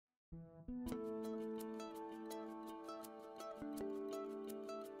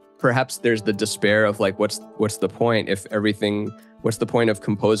Perhaps there's the despair of like, what's the point if everything, what's the point of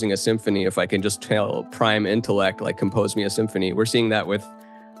composing a symphony if I can just tell prime intellect, like, compose me a symphony? We're seeing that with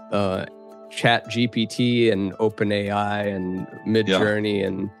ChatGPT and OpenAI and Midjourney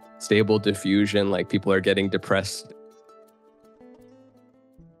and Stable Diffusion. Like, people are getting depressed.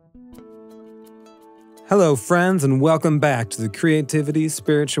 Hello, friends, and welcome back to the Creativity,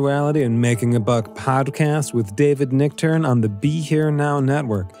 Spirituality, and Making a Buck podcast with David Nichtern on the Be Here Now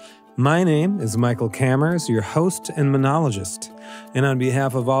network. My name is Michael Cammers, your host and monologist. And on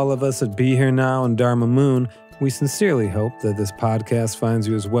behalf of all of us at Be Here Now and Dharma Moon, we sincerely hope that this podcast finds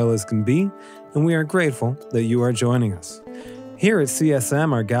you as well as can be, and we are grateful that you are joining us. Here at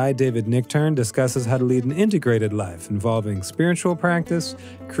CSM, our guide David Nichtern discusses how to lead an integrated life involving spiritual practice,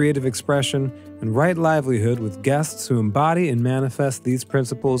 creative expression, and right livelihood with guests who embody and manifest these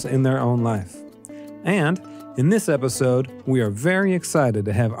principles in their own life. And in this episode, we are very excited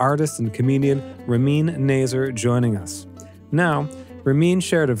to have artist and comedian Ramin Nazer joining us. Now, Ramin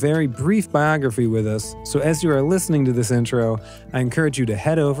shared a very brief biography with us, so as you are listening to this intro, I encourage you to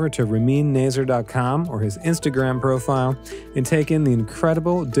head over to raminnazer.com or his Instagram profile and take in the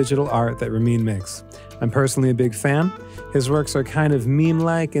incredible digital art that Ramin makes. I'm personally a big fan. His works are kind of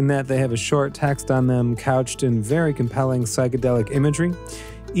meme-like in that they have a short text on them couched in very compelling psychedelic imagery.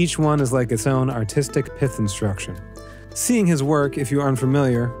 Each one is like its own artistic pith instruction. Seeing his work, if you are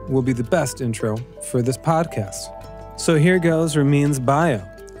unfamiliar, will be the best intro for this podcast. So here goes Ramin's bio.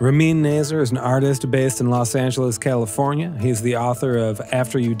 Ramin Nazer is an artist based in Los Angeles, California. He's the author of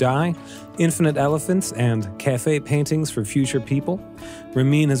After You Die, Infinite Elephants, and Cafe Paintings for Future People.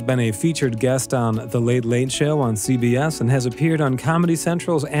 Ramin has been a featured guest on The Late Late Show on CBS and has appeared on Comedy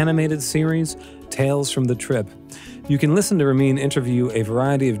Central's animated series, Tales from the Trip. You can listen to Ramin interview a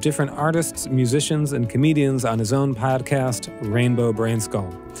variety of different artists, musicians, and comedians on his own podcast, Rainbow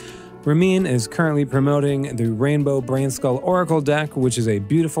Brainskull. Ramin is currently promoting the Rainbow Brainskull Oracle deck, which is a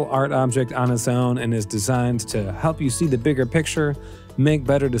beautiful art object on its own and is designed to help you see the bigger picture, make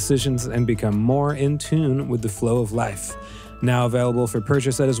better decisions, and become more in tune with the flow of life. Now available for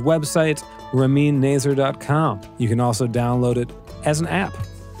purchase at his website, raminnazer.com. You can also download it as an app.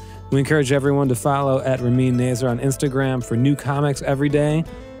 We encourage everyone to follow at Ramin Nazer on Instagram for new comics every day,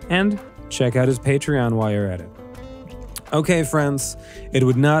 and check out his Patreon while you're at it. Okay, friends, it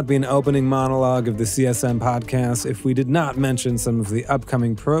would not be an opening monologue of the CSM podcast if we did not mention some of the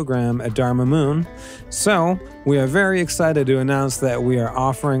upcoming program at Dharma Moon. So, we are very excited to announce that we are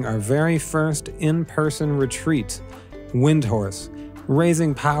offering our very first in-person retreat, Wind Horse,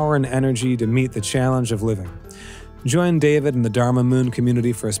 raising power and energy to meet the challenge of living. Join David and the Dharma Moon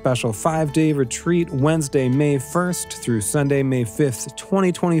community for a special 5-day retreat Wednesday, May 1st through Sunday, May 5th,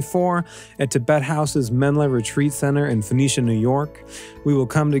 2024 at Tibet House's Menla Retreat Center in Phoenicia, New York. We will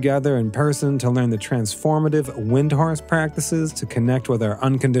come together in person to learn the transformative wind horse practices to connect with our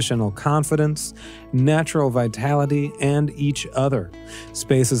unconditional confidence, natural vitality, and each other.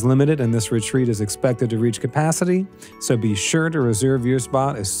 Space is limited and this retreat is expected to reach capacity, so be sure to reserve your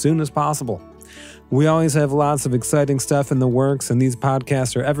spot as soon as possible. We always have lots of exciting stuff in the works, and these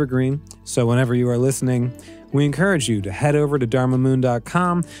podcasts are evergreen, so whenever you are listening, we encourage you to head over to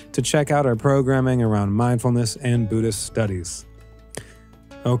dharmamoon.com to check out our programming around mindfulness and Buddhist studies.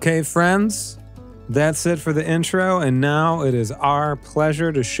 Okay, friends, that's it for the intro, and now it is our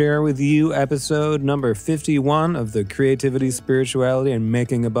pleasure to share with you episode number 51 of the Creativity, Spirituality, and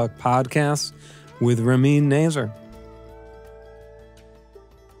Making a Buck podcast with Ramin Nazer.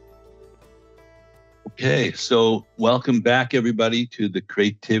 Okay, so welcome back, everybody, to the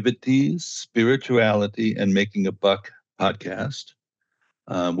Creativity, Spirituality, and Making a Buck podcast,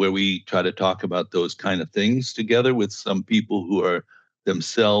 where we try to talk about those kind of things together with some people who are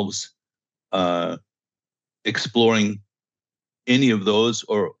themselves exploring any of those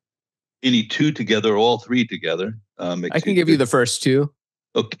or any two together, or all three together. I can give you the first two.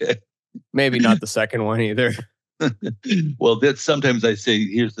 Okay. Maybe not the second one either. Well, that's sometimes I say,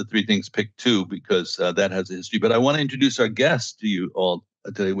 here's the three things, pick two, because that has a history. But I want to introduce our guest to you all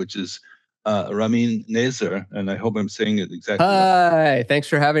today, which is Ramin Nazer, and I hope I'm saying it exactly Hi, right. Thanks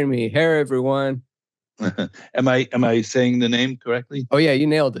for having me. Hey, everyone. Am I saying the name correctly? Oh, yeah, you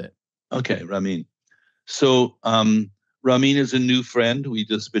nailed it. Okay, Ramin. So Ramin is a new friend. We've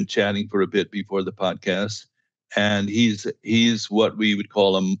just been chatting for a bit before the podcast, and he's what we would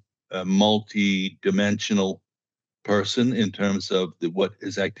call a multi-dimensional person in terms of what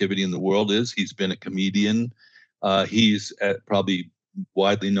his activity in the world is. He's been a comedian. He's probably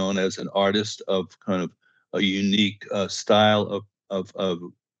widely known as an artist of kind of a unique style of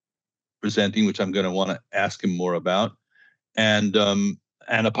presenting, which I'm going to want to ask him more about, and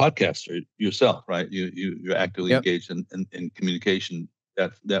a podcaster yourself, right? You're actively engaged in communication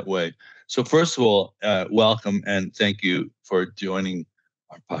that way. So first of all, welcome and thank you for joining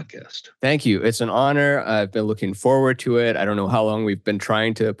our podcast. Thank you. It's an honor. I've been looking forward to it. I don't know how long we've been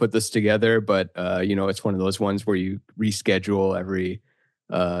trying to put this together, but it's one of those ones where you reschedule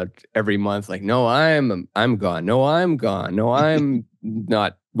every month. Like, no, I'm gone. No, I'm gone. No, I'm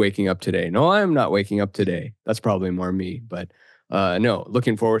not waking up today. No, I'm not waking up today. That's probably more me, but no,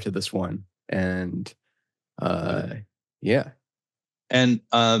 looking forward to this one. And yeah. And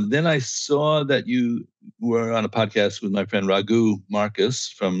then I saw that you were on a podcast with my friend Raghu Marcus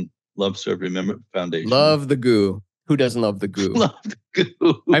from Love Serve Remember Foundation. Love the goo. Who doesn't love the goo? Love the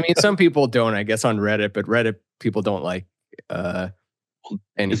goo. I mean, some people don't, I guess, on Reddit, but Reddit people don't like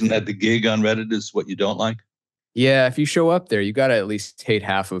anything. Isn't that the gig on Reddit, is what you don't like? Yeah, if you show up there, you got to at least hate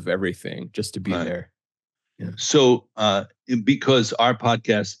half of everything just to be there. Yeah. So because our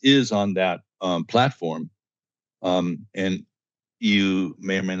podcast is on that platform, and you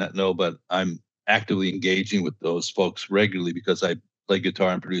may or may not know, but I'm actively engaging with those folks regularly because I play guitar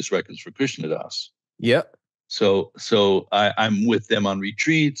and produce records for Krishna Das. Yep. So I'm with them on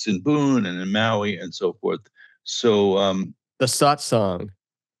retreats in Boone and in Maui and so forth. So the satsang,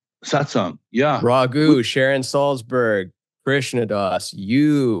 yeah. Raghu, Sharon Salzberg, Krishna Das,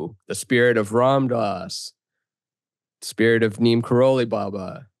 you, the spirit of Ram Das, spirit of Neem Karoli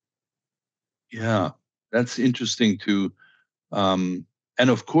Baba. Yeah, that's interesting too. And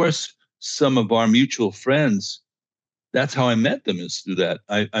of course, some of our mutual friends, that's how I met them, is through that.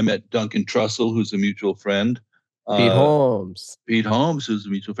 I met Duncan Trussell, who's a mutual friend. Pete Holmes, who's a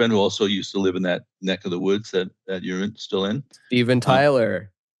mutual friend, who also used to live in that neck of the woods that you're still in. Steven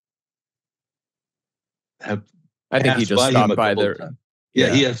Tyler. I think he just stopped by the.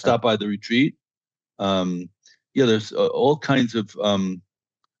 Yeah, he has stopped by the retreat. There's all kinds of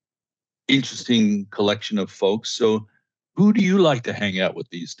interesting collection of folks. So who do you like to hang out with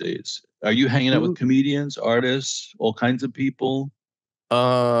these days? Are you hanging out with comedians, artists, all kinds of people?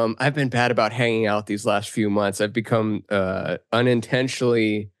 I've been bad about hanging out these last few months. I've become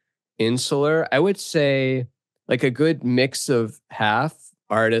unintentionally insular. I would say like a good mix of half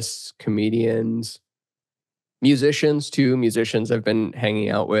artists, comedians, musicians too. Musicians I've been hanging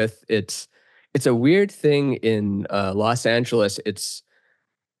out with. It's a weird thing in Los Angeles. It's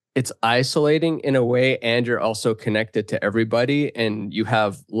isolating in a way, and you're also connected to everybody, and you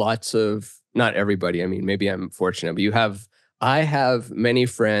have lots of, not everybody, I mean, maybe I'm fortunate, but I have many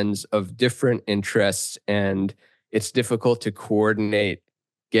friends of different interests, and it's difficult to coordinate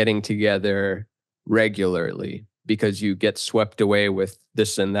getting together regularly because you get swept away with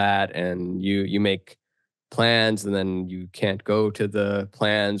this and that, and you make plans and then you can't go to the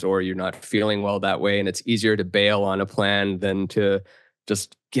plans, or you're not feeling well that way, and it's easier to bail on a plan than to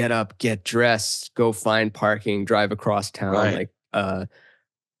just get up, get dressed, go find parking, drive across town. Right.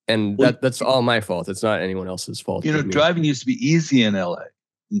 That's all my fault. It's not anyone else's fault. Driving used to be easy in LA.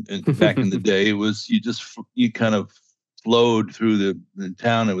 Back in the day, it was you kind of flowed through the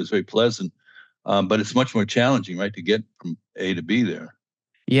town. It was very pleasant, but it's much more challenging, right, to get from A to B there.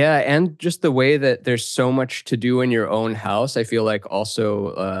 Yeah, and just the way that there's so much to do in your own house. I feel like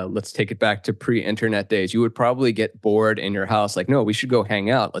also, let's take it back to pre-internet days. You would probably get bored in your house. Like, no, we should go hang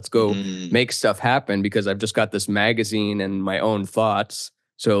out. Let's go make stuff happen because I've just got this magazine and my own thoughts.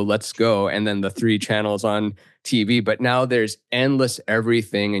 So let's go. And then the 3 channels on TV. But now there's endless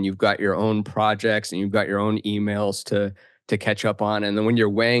everything, and you've got your own projects and you've got your own emails to catch up on. And then when you're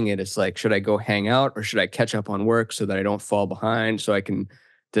weighing it, it's like, should I go hang out or should I catch up on work so that I don't fall behind, so I can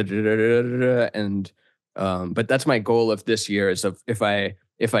and but that's my goal of this year, is if I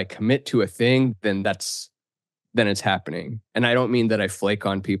commit to a thing, then it's happening. And I don't mean that I flake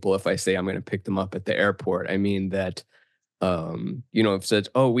on people if I say I'm going to pick them up at the airport. I mean that if it says,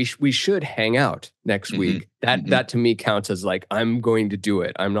 oh, we should hang out next week, that to me counts as like, I'm going to do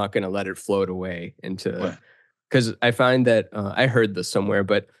it. I'm not going to let it float away into, because I find that I heard this somewhere,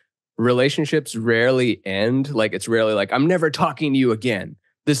 but relationships rarely end. Like, it's rarely like, I'm never talking to you again.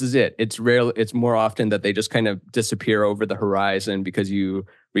 This is it. It's rare. It's more often that they just kind of disappear over the horizon because you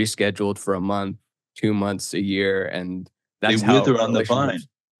rescheduled for a month, 2 months, a year, and that's they wither on the vine.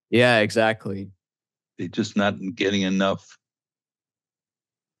 Yeah, exactly. They're just not getting enough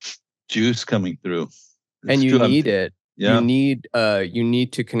juice coming through. And you need it. Yeah. You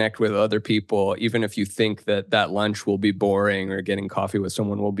need to connect with other people, even if you think that lunch will be boring or getting coffee with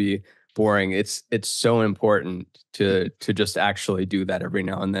someone will be boring. It's so important to just actually do that every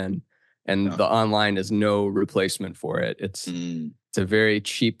now and then. And the online is no replacement for it. It's it's a very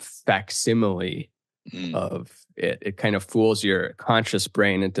cheap facsimile of it. It kind of fools your conscious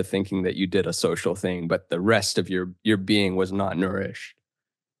brain into thinking that you did a social thing, but the rest of your being was not nourished.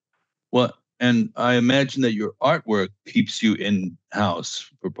 Well, and I imagine that your artwork keeps you in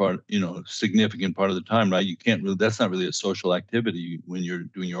house for significant part of the time, right? You can't really, that's not really a social activity when you're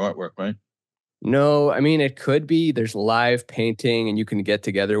doing your artwork, right? No, I mean, it could be. There's live painting and you can get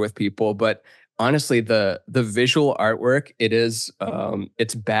together with people, but honestly, the visual artwork,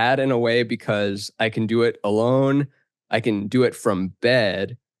 it's bad in a way because I can do it alone, I can do it from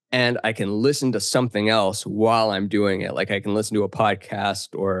bed, and I can listen to something else while I'm doing it. Like I can listen to a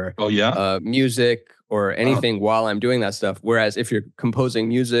podcast or Oh yeah. music or Wow. anything while I'm doing that stuff. Whereas if you're composing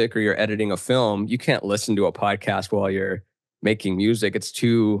music or you're editing a film, you can't listen to a podcast while you're making music. It's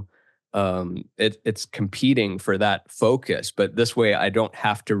too it's competing for that focus. But this way I don't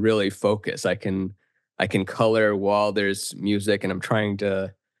have to really focus. I can color while there's music, and I'm trying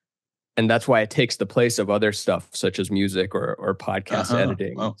to, and that's why it takes the place of other stuff such as music or podcast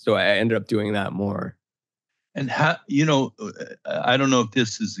editing. Wow. So I ended up doing that more. And how, I don't know if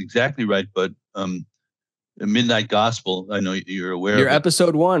this is exactly right, but the Midnight Gospel, I know you're aware You're of it.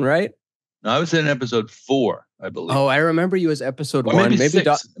 episode 1, right? No, I was in episode 4, I believe. Oh, I remember you as episode or 1. Maybe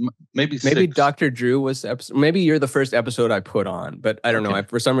 6. Maybe Maybe 6. Dr. Drew was episode. Maybe you're the first episode I put on, but I don't know.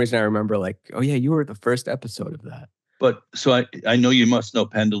 For some reason, I remember like, oh yeah, you were the first episode of that. But so I know you must know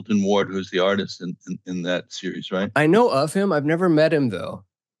Pendleton Ward, who's the artist in that series, right? I know of him. I've never met him though.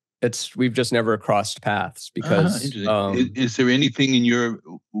 We've just never crossed paths because. Is there anything in your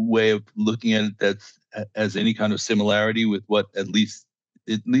way of looking at it that has any kind of similarity with what at least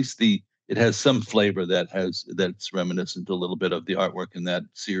it has some flavor that's reminiscent a little bit of the artwork in that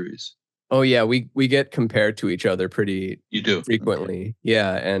series? Oh yeah, we get compared to each other pretty frequently. Okay.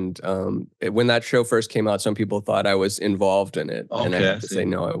 Yeah, and when that show first came out, some people thought I was involved in it, and I had to say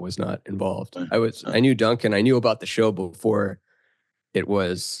no, I was not involved. I knew Duncan. I knew about the show before it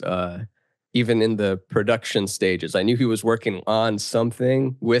was even in the production stages. I knew he was working on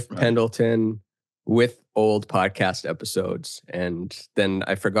something with Pendleton, with old podcast episodes. And then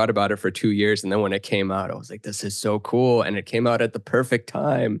I forgot about it for 2 years. And then when it came out, I was like, this is so cool. And it came out at the perfect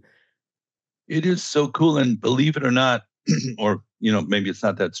time. It is so cool. And believe it or not, or, maybe it's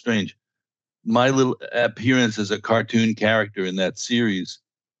not that strange, my little appearance as a cartoon character in that series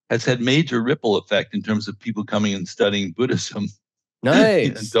has had major ripple effect in terms of people coming and studying Buddhism.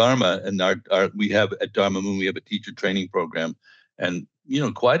 Nice. And Dharma, and we have at Dharma Moon, we have a teacher training program, and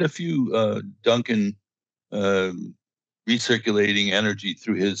quite a few Duncan recirculating energy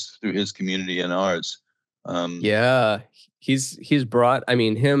through his community and ours. Yeah, he's brought. I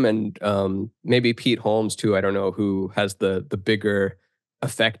mean, him and maybe Pete Holmes too. I don't know who has the bigger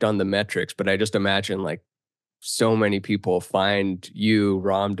effect on the metrics, but I just imagine like so many people find you,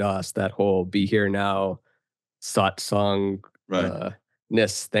 Ram Dass, that whole "Be Here Now" satsang.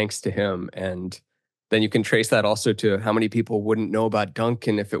 Ness, thanks to him. And then you can trace that also to how many people wouldn't know about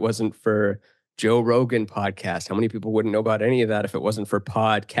Duncan if it wasn't for Joe Rogan podcast. How many people wouldn't know about any of that if it wasn't for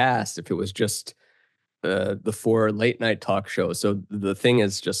podcasts, if it was just the 4 late night talk shows. So the thing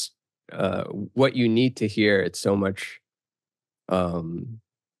is just what you need to hear. It's so much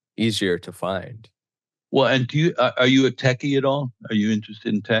easier to find. Well, and are you a techie at all? Are you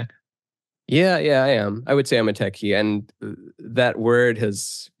interested in tech? Yeah, I am. I would say I'm a techie. And that word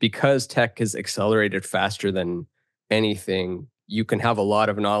because tech has accelerated faster than anything, you can have a lot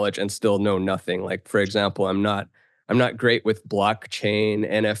of knowledge and still know nothing. Like, for example, I'm not great with blockchain,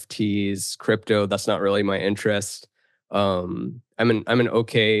 NFTs, crypto. That's not really my interest. I'm an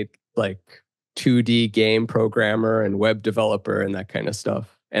okay, like 2D game programmer and web developer and that kind of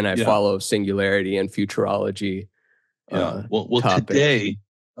stuff. And I follow singularity and futurology. Well, topics. Today,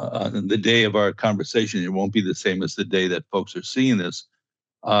 the day of our conversation, it won't be the same as the day that folks are seeing this.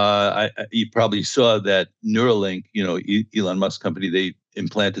 You probably saw that Neuralink, Elon Musk company, they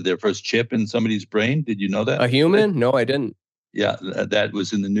implanted their first chip in somebody's brain. Did you know that? A human? No, I didn't. Yeah, that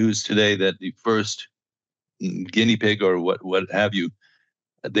was in the news today, that the first guinea pig or what have you,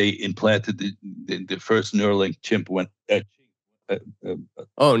 they implanted the first Neuralink chip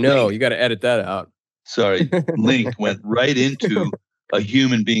oh no, you got to edit that out. Sorry, link went right into a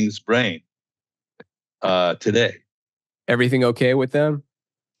human being's brain today. Everything okay with them?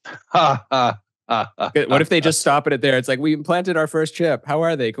 What if they just stop it there? It's like, we implanted our first chip. How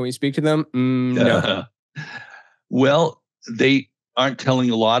are they? Can we speak to them? No. Well, they aren't telling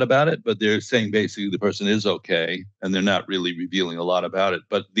a lot about it, but they're saying basically the person is okay, and they're not really revealing a lot about it.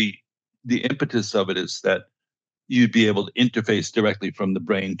 But the impetus of it is that you'd be able to interface directly from the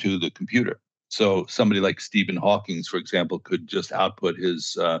brain to the computer. So somebody like Stephen Hawking, for example, could just output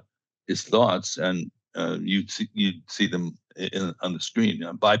his thoughts, and you'd see them on the screen,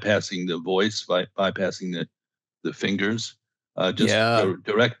 bypassing the voice, bypassing the fingers, just Yeah.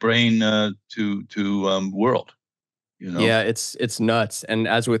 direct brain to world. Yeah, it's nuts. And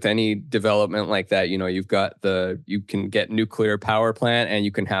as with any development like that, you've got you can get nuclear power plant and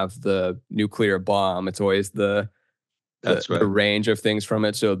you can have the nuclear bomb. It's always That's the right. range of things from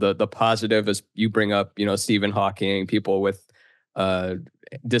it. So the positive is you bring up, Stephen Hawking, people with uh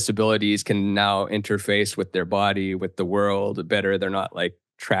disabilities can now interface with their body, with the world better. They're not like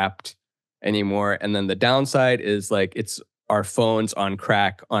trapped anymore. And then the downside is like it's our phones on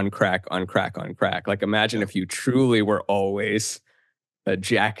crack, on crack, on crack, on crack. Like imagine Yeah. if you truly were always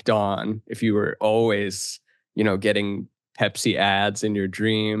jacked on, if you were always, getting Pepsi ads in your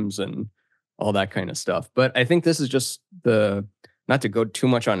dreams and all that kind of stuff. But I think this is just not to go too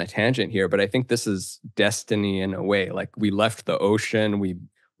much on a tangent here, but I think this is destiny in a way. Like we left the ocean, we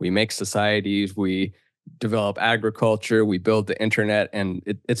make societies, we develop agriculture, we build the internet, and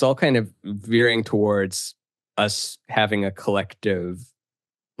it's all kind of veering towards us having a collective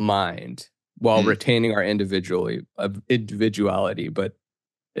mind while Mm. retaining our individuality. But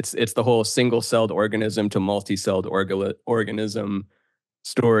it's the whole single-celled organism to multi-celled organism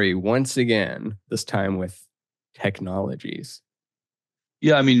story once again, this time with technologies.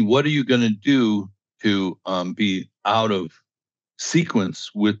 Yeah, I mean, what are you going to do to be out of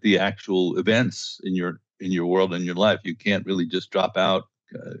sequence with the actual events in your world and your life? You can't really just drop out.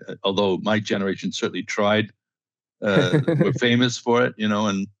 Although my generation certainly tried, we're famous for it,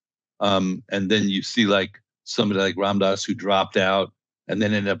 and then you see like somebody like Ramdas who dropped out and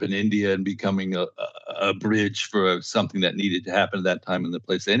then ended up in India and becoming a bridge for something that needed to happen at that time in the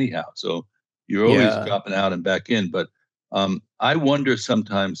place anyhow. So you're always Yeah. dropping out and back in. But I wonder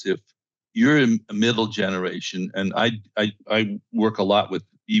sometimes if you're in a middle generation, and I work a lot with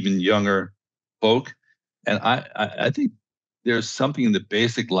even younger folk, and I think there's something in the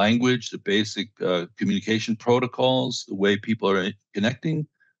basic language, the basic communication protocols, the way people are connecting,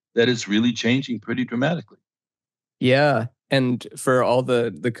 that is really changing pretty dramatically. Yeah. And for all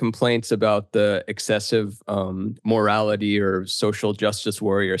the complaints about the excessive morality or social justice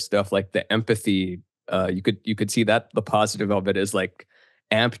warrior stuff, like the empathy, you could see that the positive of it is like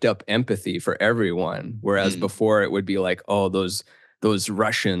amped up empathy for everyone. Whereas Mm, before it would be like, oh, those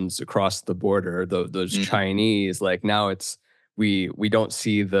Russians across the border, those mm, Chinese, like now it's we don't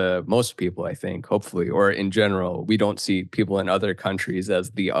see the most people, I think, hopefully, or in general, we don't see people in other countries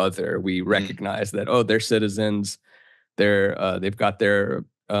as the other. We mm, recognize that, oh, they're citizens, they've got their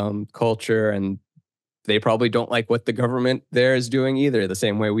culture, and they probably don't like what the government there is doing either, the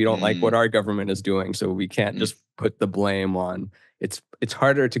same way we don't like what mm, our government is doing. So we can't mm. just put the blame on. It's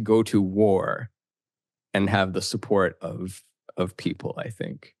harder to go to war and have the support of people, I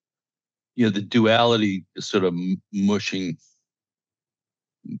think. The duality is sort of mushing,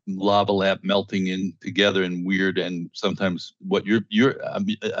 lava lamp melting in together in weird, and sometimes what I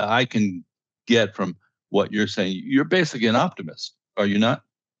mean, I can get from what you're saying. You're basically an optimist, are you not?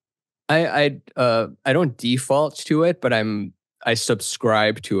 I don't default to it, but I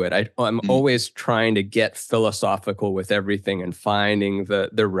subscribe to it. I'm Mm, always trying to get philosophical with everything and finding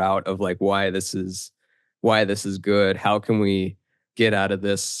the route of like why this is good. How can we get out of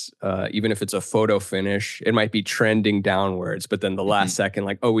this? Even if it's a photo finish, it might be trending downwards, but then the last mhm, second,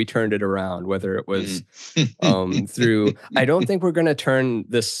 like, oh, we turned it around. Whether it was mm. through, I don't think we're going to turn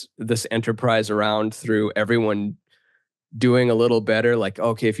this enterprise around through everyone doing a little better. Like,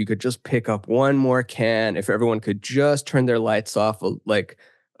 okay, if you could just pick up one more can, if everyone could just turn their lights off like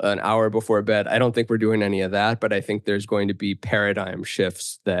an hour before bed. I don't think we're doing any of that, but I think there's going to be paradigm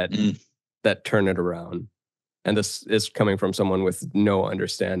shifts Mm. that turn it around. And this is coming from someone with no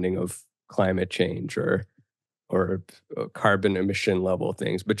understanding of climate change or carbon emission level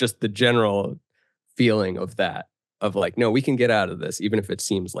things, but just the general feeling of that, of like, no, we can get out of this, even if it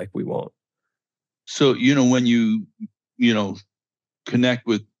seems like we won't. So, when you know, connect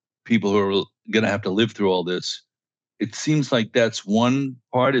with people who are going to have to live through all this, it seems like that's one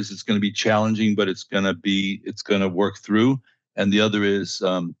part is it's going to be challenging, but it's going to work through. And the other is,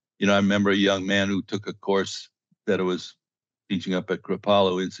 I remember a young man who took a course that I was teaching up at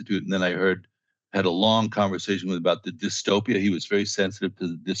Kripalu Institute, and then had a long conversation with about the dystopia. He was very sensitive to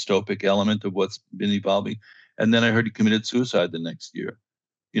the dystopic element of what's been evolving. And then I heard he committed suicide the next year.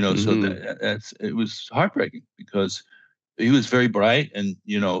 So Hmm. it was heartbreaking because he was very bright, and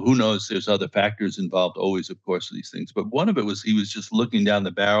who knows, there's other factors involved always, of course, these things, but one of it was he was just looking down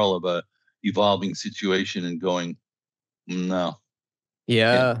the barrel of a evolving situation and going, no, can't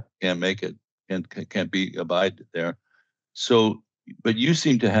Yeah. can't make it, can't be abide there. So, but you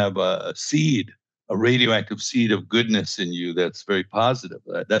seem to have a seed, a radioactive seed of goodness in you that's very positive.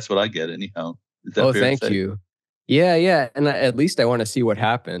 That's what I get, anyhow. Is that Oh, fair to thank say? you. Yeah, yeah. And at least I want to see what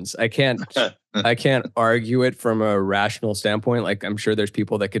happens. I can't argue it from a rational standpoint. Like I'm sure there's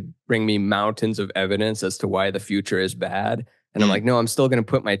people that could bring me mountains of evidence as to why the future is bad. And I'm like, no, I'm still going to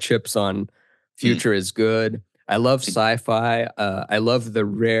put my chips on Mm. future is good. I love sci-fi. I love the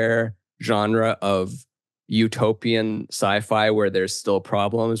rare genre of utopian sci-fi where there's still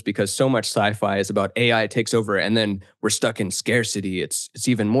problems, because so much sci-fi is about AI takes over and then we're stuck in scarcity. It's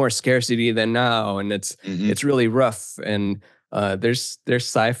even more scarcity than now, and Mm-hmm. it's really rough. And there's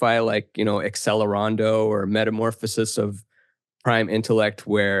sci-fi like, Accelerando or Metamorphosis of Prime Intellect,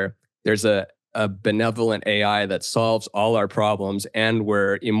 where there's a benevolent AI that solves all our problems and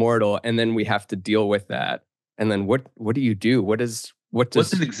we're immortal, and then we have to deal with that. And then what do you do? What's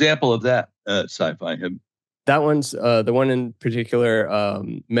an example of that sci-fi? That one's the one in particular,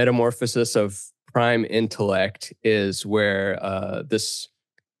 Metamorphosis of Prime Intellect, is where this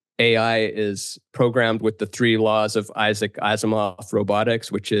AI is programmed with the three laws of Isaac Asimov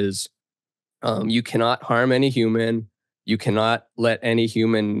robotics, which is you cannot harm any human. You cannot let any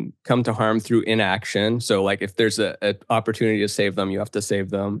human come to harm through inaction. So, like, if there's an opportunity to save them, you have to save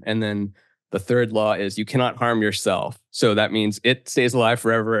them. And then the third law is you cannot harm yourself. So that means it stays alive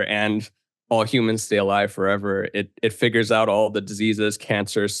forever and all humans stay alive forever. It figures out all the diseases,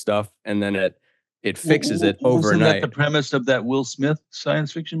 cancer stuff, and then it fixes it Wasn't that the overnight. premise of that Will Smith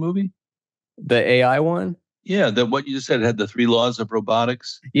science fiction movie? The AI one? Yeah, that what you just said had the three laws of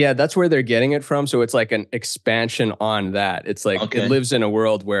robotics. Yeah, that's where they're getting it from. So it's like an expansion on that. It's like it Okay. lives in a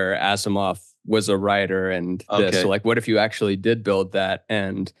world where Asimov was a writer and this. So Okay. like, what if you actually did build that?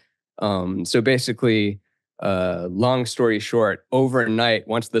 And so basically, long story short, overnight,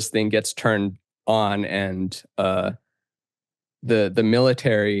 once this thing gets turned on and the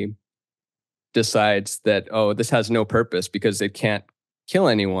military decides that, oh, this has no purpose because it can't kill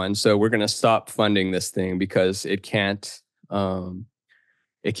anyone, so we're going to stop funding this thing because um,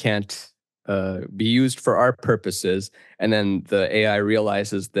 it can't be used for our purposes. And then the AI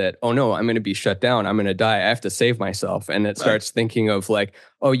realizes that, oh no, I'm going to be shut down. I'm going to die. I have to save myself. And it Right. starts thinking of like,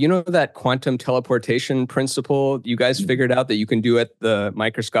 oh, you know that quantum teleportation principle you guys figured out that you can do at the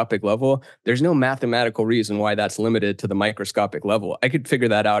microscopic level? There's no mathematical reason why that's limited to the microscopic level. I could figure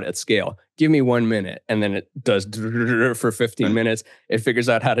that out at scale. Give me 1 minute. And then it does for 15 minutes. It figures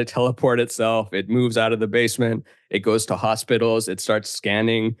out how to teleport itself. It moves out of the basement. It goes to hospitals. It starts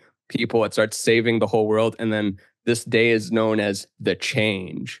scanning people. It starts saving the whole world. And then this day is known as the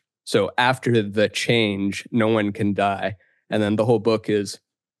change. So after the change, no one can die. And then the whole book is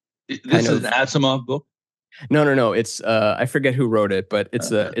This is an Asimov book. no. It's I forget who wrote it, but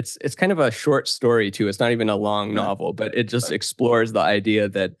it's kind of a short story too. It's not even a long novel, but it just explores the idea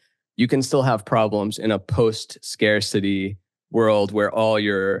that you can still have problems in a post-scarcity world where all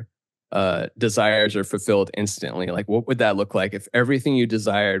your desires are fulfilled instantly. Like, what would that look like if everything you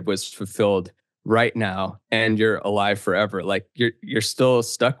desired was fulfilled right now and you're alive forever? Like, you're still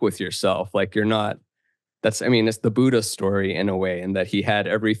stuck with yourself. Like, you're not. I mean, it's the Buddha story in a way, in that he had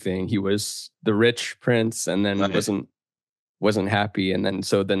everything. He was the rich prince, and then wasn't happy, and then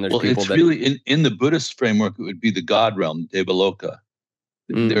there's people it's that really in the Buddhist framework. It would be the God realm, Devaloka.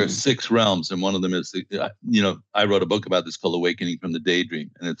 There are 6 realms, and one of them is I wrote a book about this called Awakening from the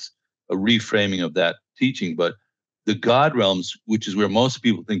Daydream, and it's a reframing of that teaching. But the God realms, which is where most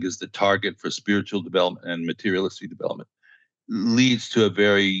people think is the target for spiritual development and materialistic development, leads to a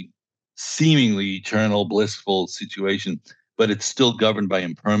very seemingly eternal, blissful situation, but it's still governed by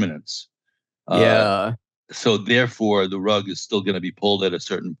impermanence. yeah. So therefore, the rug is still going to be pulled at a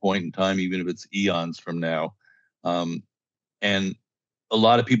certain point in time, even if it's eons from now. And a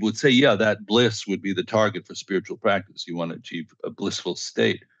lot of people would say, yeah, that bliss would be the target for spiritual practice. You want to achieve a blissful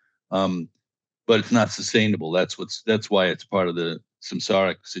state, but it's not sustainable. That's why it's part of the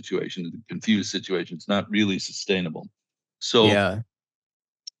samsaric situation, the confused situation. It's not really sustainable. So, Yeah.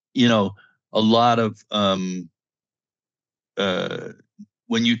 A lot of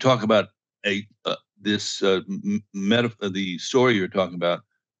when you talk about the story you're talking about,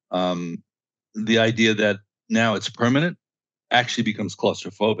 the idea that now it's permanent actually becomes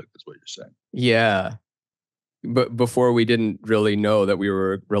claustrophobic, is what you're saying. Yeah. But before, we didn't really know that we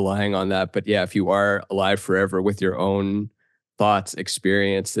were relying on that. But yeah, if you are alive forever with your own thoughts,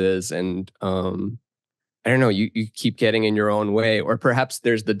 experiences, and I don't know, you keep getting in your own way. Or perhaps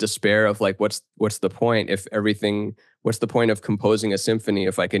there's the despair of like, what's the point if everything, what's the point of composing a symphony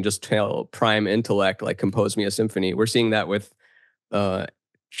if I can just tell prime intellect, like, compose me a symphony? We're seeing that with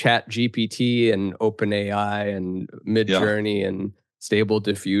Chat GPT and OpenAI and Yeah. Mid-Journey and Stable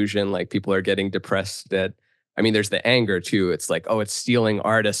Diffusion, like people are getting depressed at, I mean, there's the anger too. It's like, oh, it's stealing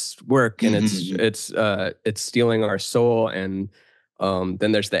artists' work and Mm-hmm. it's stealing our soul. And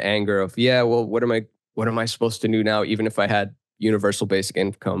then there's the anger of, yeah, well, what am I supposed to do now? Even if I had universal basic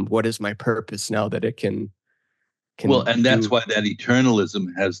income, what is my purpose now that it Well, can and that's do? why that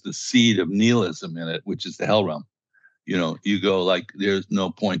eternalism has the seed of nihilism in it, which is the hell realm. You go like, there's no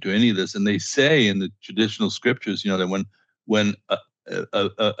point to any of this. And they say in the traditional scriptures, that when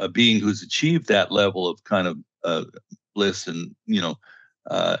a being who's achieved that level of kind of bliss, and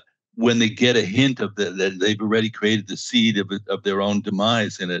uh, when they get a hint of that they've already created the seed of their own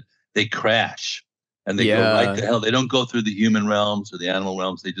demise in it, they crash and they go right to Yeah, hell. They don't go through the human realms or the animal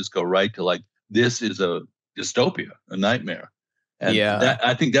realms. They just go right to, like, this is a dystopia, a nightmare. And yeah, that,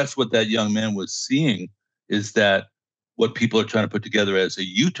 I think that's what that young man was seeing, is that what people are trying to put together as a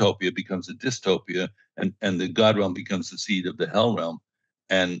utopia becomes a dystopia, and the God realm becomes the seed of the hell realm.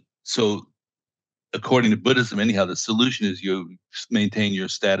 And so, according to Buddhism, anyhow, the solution is you maintain your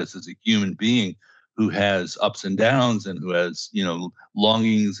status as a human being who has ups and downs and who has,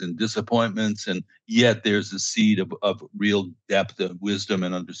 longings and disappointments. And yet there's a seed of real depth of wisdom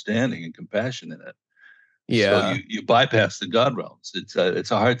and understanding and compassion in it. So yeah. you bypass the God realms. It's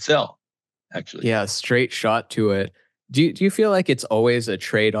a hard sell, actually. Yeah, straight shot to it. Do you feel like it's always a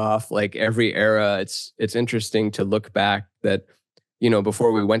trade-off? Like every era, it's interesting to look back that,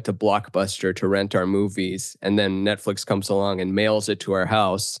 before we went to Blockbuster to rent our movies, and then Netflix comes along and mails it to our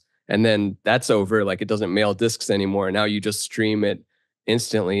house, and then that's over. Like it doesn't mail discs anymore. Now you just stream it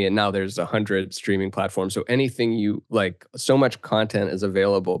instantly, and now there's 100 streaming platforms. So anything you like, so much content is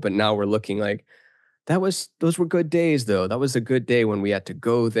available. But now we're looking like those were good days though. That was a good day when we had to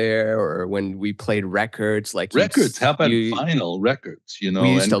go there or when we played records. Like Records, how about you vinyl records, we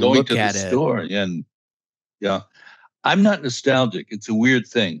used to and going look to the at it. store. And yeah, I'm not nostalgic. It's a weird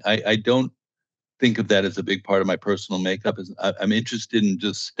thing. I don't think of that as a big part of my personal makeup. I'm interested in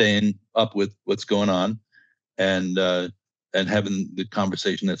just staying up with what's going on, and having the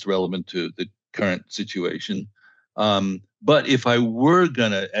conversation that's relevant to the current situation. But if I were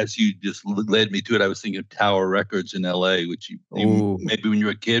gonna, as you just led me to it, I was thinking of Tower Records in L.A., which you Oh, maybe when you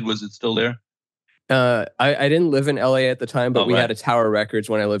were a kid, was it still there? I didn't live in LA at the time, but Oh, we had right. a Tower Records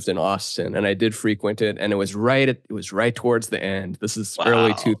when I lived in Austin, and I did frequent it. And it was right towards the end. This is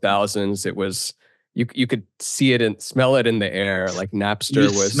early Wow. 2000s. It was you could see it and smell it in the air. Like You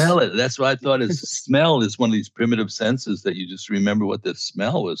Napster was. smell it. That's what I thought, is smell is one of these primitive senses that you just remember what the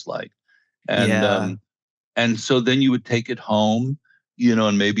smell was like. And Yeah. so then you would take it home,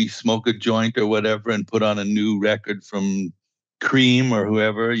 and maybe smoke a joint or whatever, and put on a new record from Cream or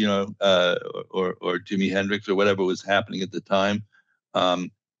whoever, or Jimi Hendrix or whatever was happening at the time.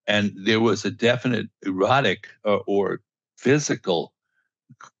 Um, and there was a definite erotic or physical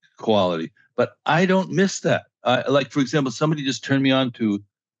quality, but I don't miss that. Like, for example, somebody just turned me on to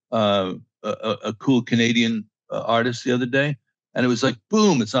a cool Canadian artist the other day, and it was like,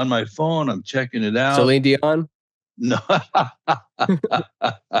 boom, it's on my phone. I'm checking it out. Celine Dion. No.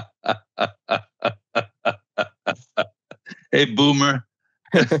 Hey, boomer.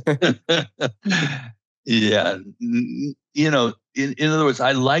 Yeah. In other words,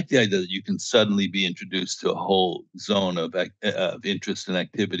 I like the idea that you can suddenly be introduced to a whole zone of interest and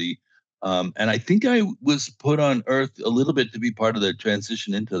activity. And I think I was put on Earth a little bit to be part of the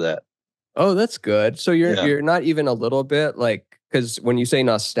transition into that. Oh, that's good. So you're Yeah. you're not even a little bit like, because when you say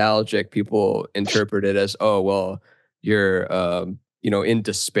nostalgic, people interpret it as, oh, well, you're in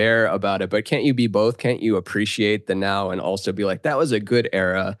despair about it. But can't you be both? Can't you appreciate the now and also be like, that was a good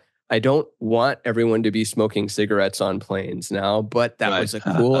era? I don't want everyone to be smoking cigarettes on planes now, but that Right. was a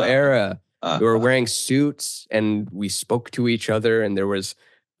cool era. We were wearing suits and we spoke to each other, and there was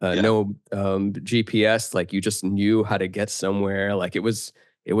Yeah. no GPS. Like you just knew how to get somewhere. Like it was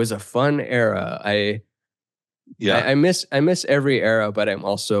a fun era. Yeah. I miss every era, but I'm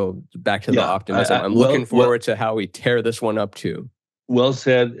also back to the Yeah. optimism. I'm looking Well, forward to how we tear this one up too. well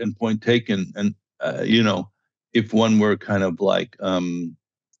said and point taken. And, if one were kind of like,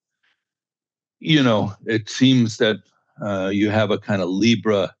 it seems that you have a kind of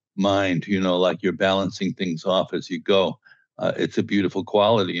Libra mind, like you're balancing things off as you go. It's a beautiful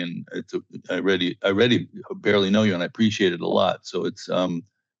quality, and I already barely know you, and I appreciate it a lot. So it's, um,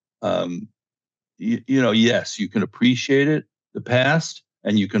 yes, you can appreciate it, the past,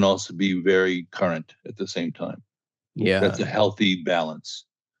 and you can also be very current at the same time. That's Yeah. a healthy balance.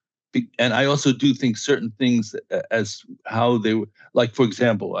 And I also do think certain things, as how they were, like, for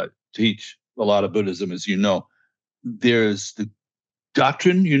example, I teach a lot of Buddhism, as you know. There's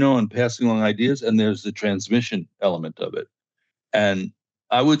doctrine, and passing along ideas, and there's the transmission element of it. And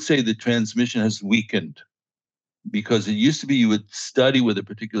I would say the transmission has weakened, because it used to be you would study with a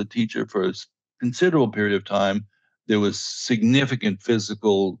particular teacher for a considerable period of time. There was significant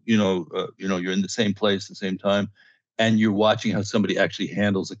physical, you're in the same place at the same time, and you're watching how somebody actually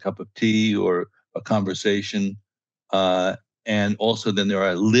handles a cup of tea or a conversation. And also then there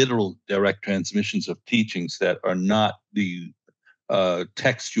are literal direct transmissions of teachings that are not the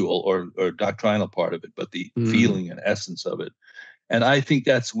textual or doctrinal part of it, but the feeling and essence of it. And I think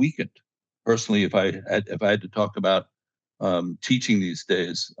that's weakened. Personally, if I had to talk about teaching these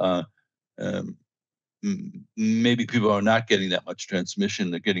days, maybe people are not getting that much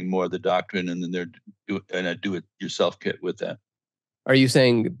transmission. They're getting more of the doctrine, and then a do-it-yourself kit with that. Are you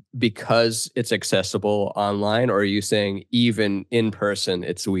saying because it's accessible online, or are you saying even in person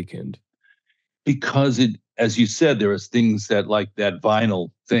it's weakened? Because as you said, there are things that, like that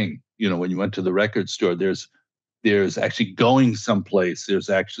vinyl thing. When you went to the record store, there's actually going someplace. There's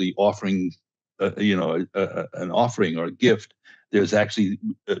actually offering, an offering or a gift. There's actually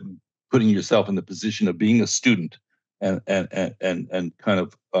putting yourself in the position of being a student, and kind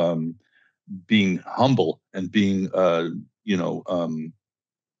of being humble and being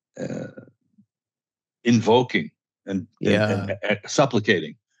invoking and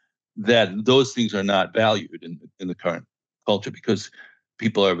supplicating. That those things are not valued in the current culture, because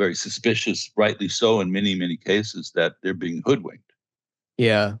people are very suspicious, rightly so, in many, many cases, that they're being hoodwinked.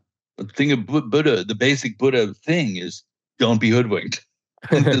 Yeah. The thing of Buddha, the basic Buddha thing is, don't be hoodwinked.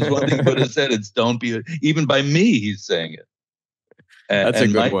 And there's one thing Buddha said, it's don't be, even by me, he's saying it. That's a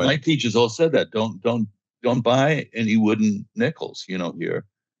good one. My teachers all said that, don't buy any wooden nickels, here.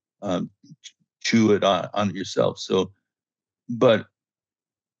 Chew it on yourself. So, but,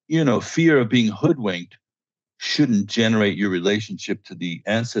 fear of being hoodwinked shouldn't generate your relationship to the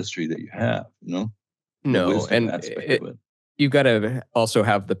ancestry that you have, the wisdom aspect of it. You've got to also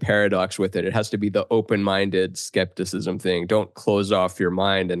have the paradox with it. It has to be the open-minded skepticism thing. Don't close off your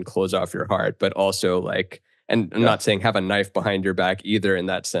mind and close off your heart, but also and I'm not saying have a knife behind your back either in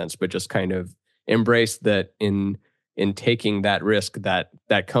that sense, but just kind of embrace that in taking that risk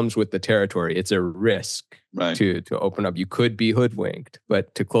that comes with the territory. It's a risk. Right. To open up. You could be hoodwinked,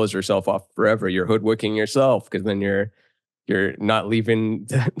 but to close yourself off forever, you're hoodwinking yourself, because then you're not leaving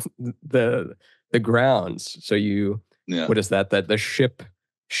the grounds. So what is that? That the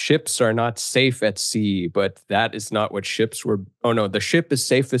ships are not safe at sea, but that is not what ships were. Oh no, the ship is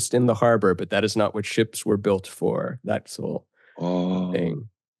safest in the harbor, but that is not what ships were built for. That's the whole thing.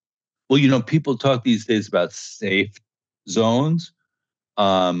 Well, people talk these days about safe zones.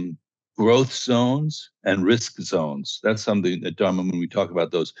 Growth zones and risk zones. That's something that, Dharma, when we talk about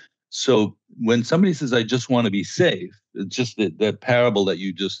those. So when somebody says, I just want to be safe, it's just the parable that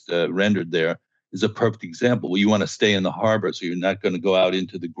you just rendered there is a perfect example. Well, you want to stay in the harbor, so you're not going to go out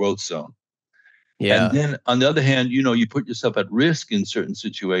into the growth zone. Yeah. And then on the other hand, you put yourself at risk in certain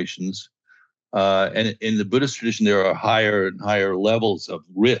situations. And in the Buddhist tradition, there are higher and higher levels of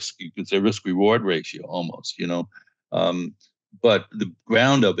risk. You could say risk-reward ratio almost, but the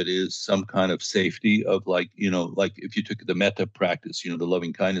ground of it is some kind of safety of like if you took the metta practice, the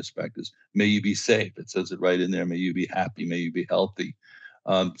loving kindness practice, may you be safe. It says it right in there. May you be happy. May you be healthy.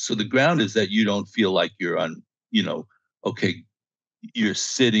 So the ground is that you don't feel like you're on, you're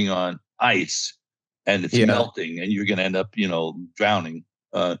sitting on ice and it's melting and you're going to end up, drowning.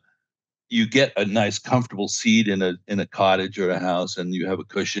 You get a nice comfortable seat in a cottage or a house, and you have a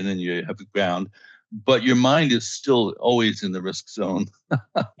cushion and you have the ground. But your mind is still always in the risk zone.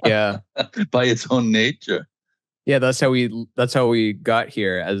 By its own nature. Yeah, that's how we got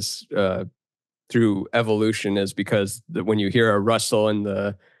here as through evolution, is because when you hear a rustle in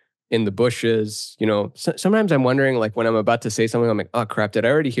the bushes, sometimes I'm wondering, like when I'm about to say something, I'm like, oh crap, did I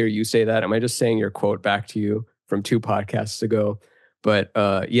already hear you say that? Am I just saying your quote back to you from 2 podcasts ago? But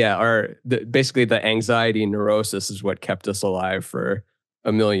basically the anxiety and neurosis is what kept us alive for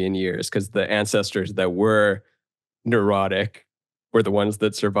a million years, because the ancestors that were neurotic were the ones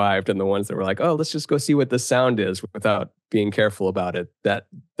that survived, and the ones that were like, oh, let's just go see what the sound is without being careful about it. That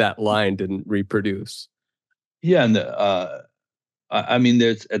line didn't reproduce. Yeah, and I mean,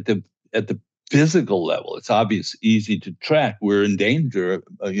 there's at the physical level, it's obvious, easy to track. We're in danger,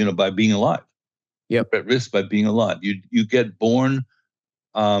 by being alive. Yep. We're at risk by being alive. You get born,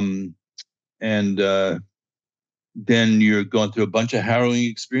 and then you're going through a bunch of harrowing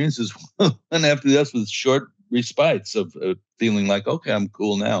experiences, and after that, with short respites of feeling like, okay, I'm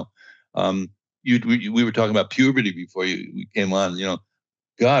cool now. We were talking about puberty before we came on.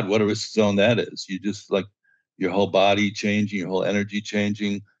 God, what a risk zone that is. You just like, your whole body changing, your whole energy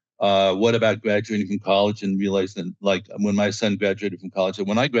changing. What about graduating from college and realizing, like when my son graduated from college, and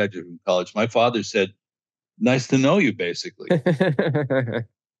when I graduated from college, my father said, "Nice to know you," basically.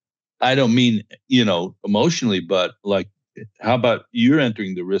 I don't mean, emotionally, but like, how about you're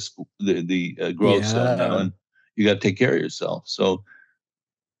entering the risk, the growth zone now, Yeah. and you got to take care of yourself. So,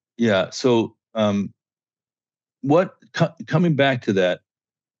 yeah. So, coming back to that,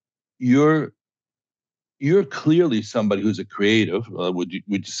 you're you're clearly somebody who's a creative. Would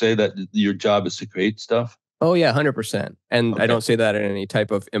you say that your job is to create stuff? Oh yeah, 100%. And I Okay. don't say that in any type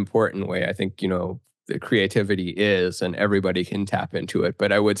of important way. I think, the creativity is and everybody can tap into it,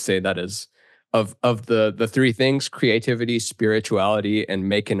 but I would say that is of the three things, creativity, spirituality, and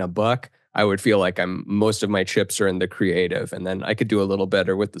making a buck, I would feel like I'm most of my chips are in the creative, and then I could do a little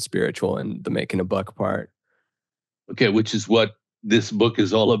better with the spiritual and the making a buck part. Okay, which is what this book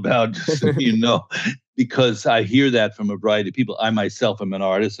is all about, just so you know, because I hear that from a variety of people. I myself am an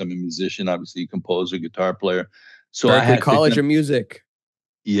artist. I'm a musician, obviously a composer, guitar player. So I Berkeley had to College of Music.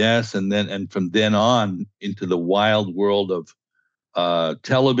 yes, and from then on into the wild world of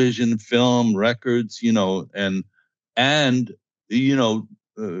television, film, records, and you know,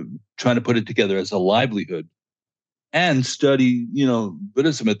 uh, trying to put it together as a livelihood and study,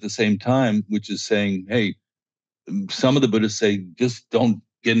 Buddhism at the same time, which is saying, hey, some of the Buddhists say just don't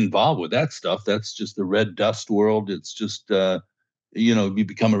get involved with that stuff. That's just the red dust world. It's just you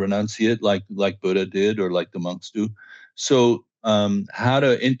become a renunciate like Buddha did or like the monks do. So how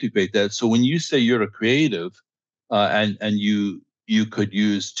to integrate that? So when you say you're a creative, and you could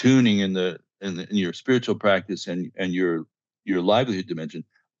use tuning in your spiritual practice and your livelihood dimension,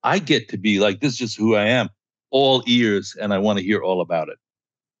 I get to be like, this is just who I am, all ears, and I want to hear all about it.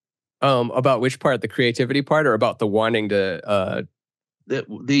 About which part, the creativity part, or about the wanting to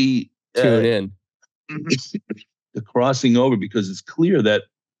The tune in? the crossing over, because it's clear that,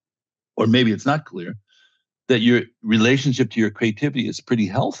 or maybe it's not clear, that your relationship to your creativity is pretty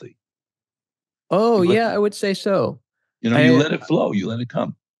healthy. Oh You let, yeah, I would say so. you I let it flow, you let it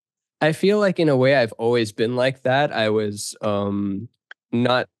come. I feel like in a way I've always been like that. I wasn't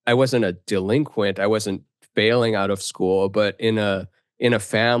a delinquent. I wasn't failing out of school, but in a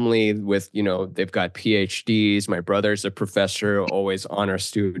family with, they've got PhDs, my brother's a professor, always honor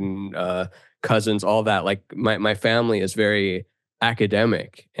student, cousins, all that. Like my family is very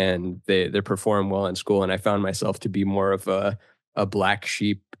academic and they perform well in school. And I found myself to be more of a black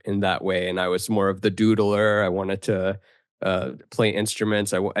sheep in that way. And I was more of the doodler. I wanted to play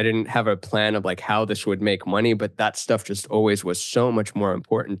instruments. I didn't have a plan of like how this would make money, but that stuff just always was so much more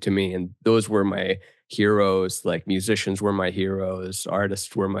important to me. And those were my heroes. Like musicians were my heroes,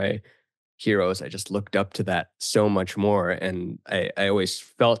 artists were my heroes. I just looked up to that so much more. And I always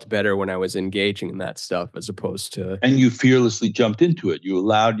felt better when I was engaging in that stuff as opposed to. And you fearlessly jumped into it. You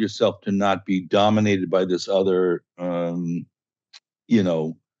allowed yourself to not be dominated by this other, you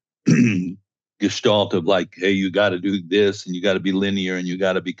know, gestalt of like, hey, you got to do this and you got to be linear and you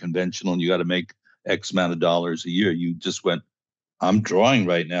got to be conventional and you got to make X amount of dollars a year. You just went, I'm drawing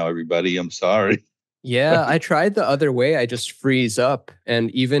right now, everybody. I'm sorry. Yeah, I tried the other way. I just freeze up.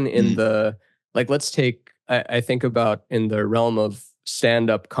 And even in Mm, the, like, I think about in the realm of stand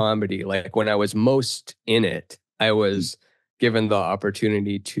up comedy, like when I was most in it, I mm, was given the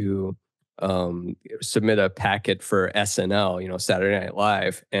opportunity to submit a packet for SNL, Saturday Night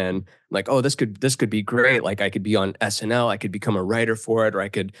Live. And I'm like, oh, this could be great. Like I could be on SNL, I could become a writer for it, or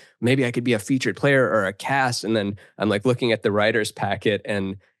maybe I could be a featured player or a cast. And then I'm like looking at the writer's packet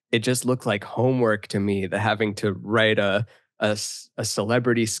and it just looked like homework to me, the having to write a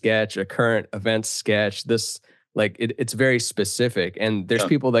celebrity sketch, a current event sketch. It's very specific, and there's yeah,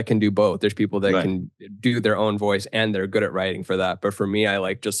 people that can do both. There's people that right. can do their own voice and they're good at writing for that. But for me,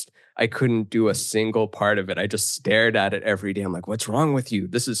 I couldn't do a single part of it. I just stared at it every day. I'm like, what's wrong with you?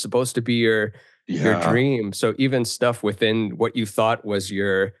 This is supposed to be your Yeah. dream. So even stuff within what you thought was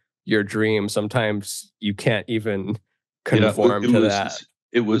your dream, sometimes you can't even Yeah. conform to that.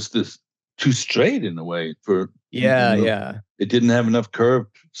 It was this too straight in a way for, Yeah, yeah. it didn't have enough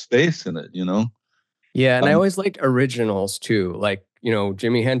curved space in it. Yeah, and I Um, always liked originals too. Like,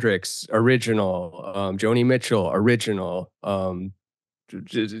 Jimi Hendrix, original, Joni Mitchell, original,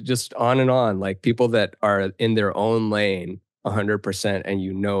 just on and on. Like people that are in their own lane 100%, and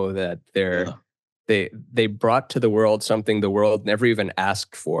that yeah. they brought to the world something the world never even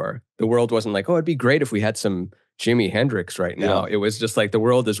asked for. The world wasn't like, oh, it'd be great if we had some Jimi Hendrix right Yeah. now. It was just like the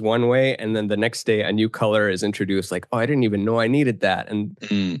world is one way, and then the next day a new color is introduced. Like, oh, I didn't even know I needed that, and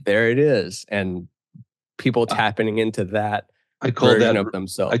Mm. there it is. And people I, tapping into that I call version that of I call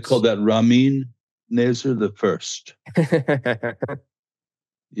themselves. that Ramin Nazer the first,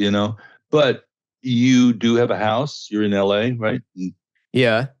 but you do have a house. You're in LA, right?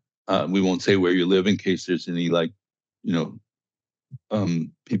 Yeah. We won't say where you live in case there's any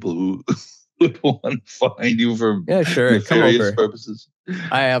people who would want to find you for Yeah, sure. Come nefarious over. purposes.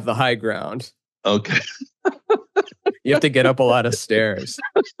 I have the high ground. Okay. You have to get up a lot of stairs.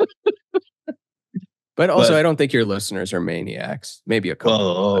 But also, I don't think your listeners are maniacs. Maybe a couple.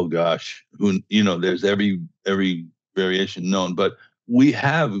 Oh gosh, there's every variation known, but we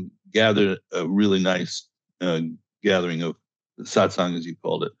have gathered a really nice gathering of satsang, as you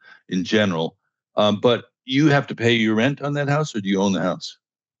called it, in general. But you have to pay your rent on that house, or do you own the house?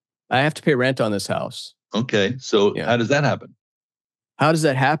 I have to pay rent on this house. Okay, so Yeah. how does that happen? How does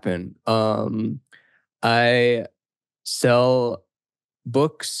that happen? I sell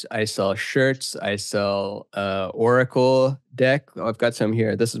books, I sell shirts, I sell Oracle deck. I've got some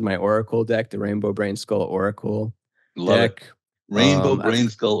here. This is my Oracle deck, the Rainbow Brain Skull Oracle deck. Rainbow Brain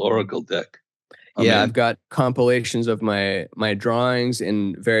Skull Oracle deck. I've got compilations of my drawings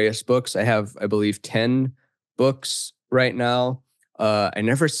in various books. I have, I believe, 10 books right now. I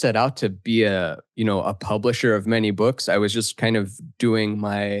never set out to be a publisher of many books. I was just kind of doing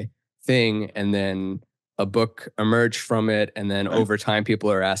my thing, and then a book emerged from it. And then over time,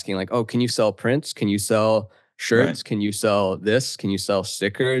 people are asking like, oh, can you sell prints? Can you sell shirts? Right. Can you sell this? Can you sell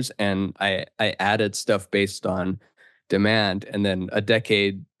stickers? And I added stuff based on demand. And then a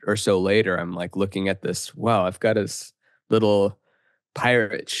decade or so later, I'm like looking at this, wow, I've got this little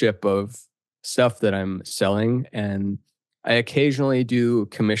pirate ship of stuff that I'm selling. And I occasionally do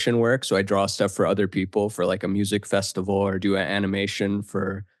commission work. So I draw stuff for other people for like a music festival, or do an animation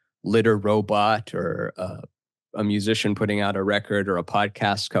for Litter Robot, or a musician putting out a record, or a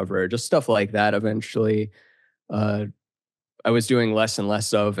podcast cover, just stuff like that. Eventually, I was doing less and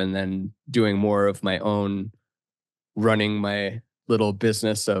less of, and then doing more of my own, running my little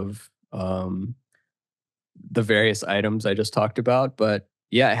business of the various items I just talked about. But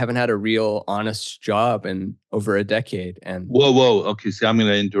yeah, I haven't had a real honest job in over a decade. And whoa. Okay, see, I'm going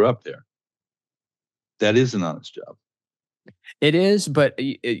to interrupt there. That is an honest job. it is, but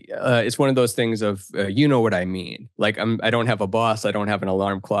it's one of those things of, you know what I mean? Like I don't have a boss. I don't have an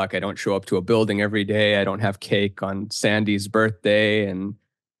alarm clock. I don't show up to a building every day. I don't have cake on Sandy's birthday and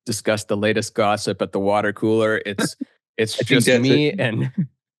discuss the latest gossip at the water cooler. It's just me and.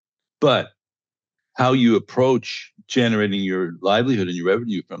 But how you approach generating your livelihood and your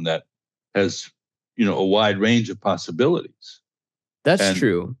revenue from that has, a wide range of possibilities. That's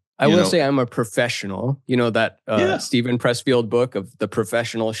true. I will say I'm a professional. That Stephen Pressfield book of The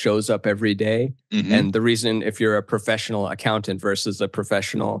Professional shows up every day. Mm-hmm. And the reason, if you're a professional accountant versus a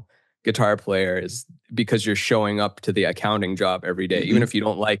professional guitar player, is because you're showing up to the accounting job every day. Mm-hmm. Even if you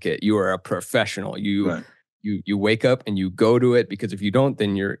don't like it, you are a professional. You wake up and you go to it, because if you don't,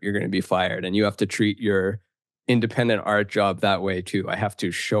 then you're going to be fired. And you have to treat your independent art job that way too. I have to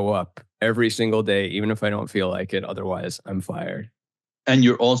show up every single day, even if I don't feel like it. Otherwise, I'm fired. And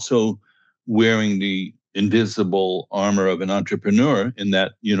you're also wearing the invisible armor of an entrepreneur, in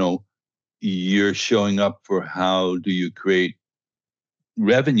that, you're showing up for how do you create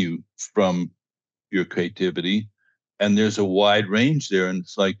revenue from your creativity. And there's a wide range there. And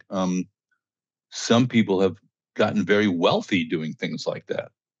it's like, some people have gotten very wealthy doing things like that.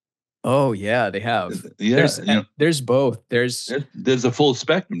 Oh yeah, they have. Yeah, there's both. There's a full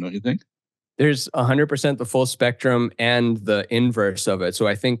spectrum, don't you think? There's 100% the full spectrum and the inverse of it. So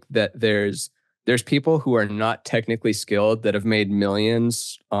I think that there's people who are not technically skilled that have made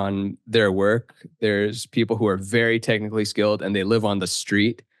millions on their work. There's people who are very technically skilled and they live on the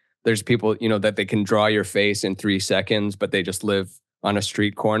street. There's people, that they can draw your face in 3 seconds, but they just live on a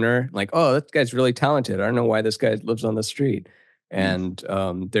street corner. Like, oh, that guy's really talented. I don't know why this guy lives on the street. And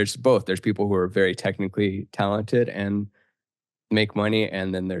there's both. There's people who are very technically talented and make money,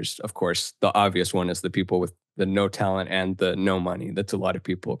 and then there's, of course, the obvious one is the people with the no talent and the no money. That's a lot of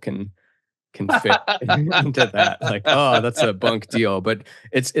people can fit into that. Like, oh, that's a bunk deal. But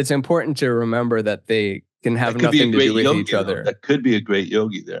it's important to remember that they can have nothing to do with each other. That could be a great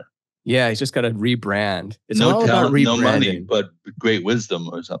yogi there. Yeah, he's just got to rebrand. It's no all talent, about rebranding. No money, but great wisdom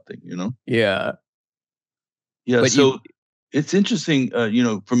or something, Yeah. But so it's interesting,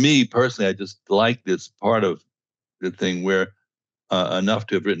 for me personally, I just like this part of the thing where enough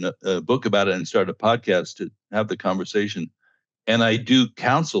to have written a book about it and start a podcast to have the conversation. And I do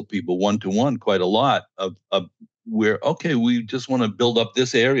counsel people one-to-one quite a lot of where, okay, we just want to build up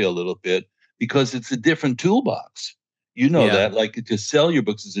this area a little bit because it's a different toolbox. That, like, to sell your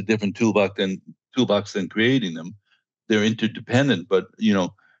books is a different toolbox than creating them. They're interdependent, but,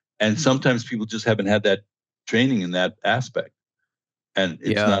 And sometimes people just haven't had that training in that aspect. And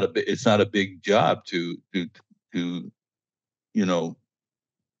it's Yeah. not a big job to you know,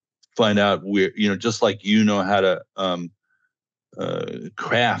 find out where, just like how to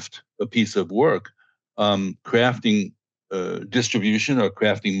craft a piece of work, crafting distribution or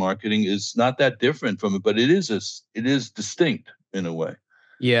crafting marketing is not that different from it, but it is distinct in a way.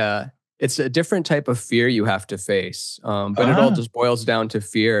 Yeah. It's a different type of fear you have to face. But it all Ah, just boils down to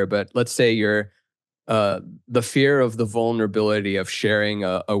fear. But let's say you're the fear of the vulnerability of sharing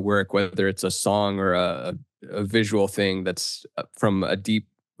a work, whether it's a song or a visual thing that's from a deep,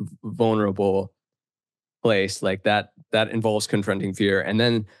 vulnerable place, like that involves confronting fear. And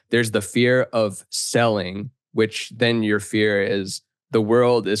then there's the fear of selling, which then your fear is the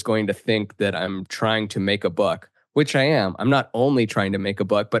world is going to think that I'm trying to make a buck, which I am. I'm not only trying to make a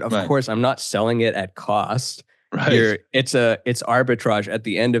buck, but of right, course I'm not selling it at cost. right, It's arbitrage. At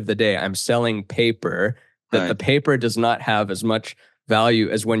the end of the day, I'm selling paper that the right, paper does not have as much value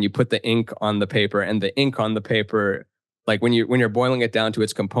as when you put the ink on the paper, and the ink on the paper, like when you're boiling it down to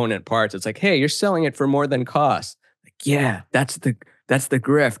its component parts, it's like, hey, you're selling it for more than cost. Like, yeah, that's the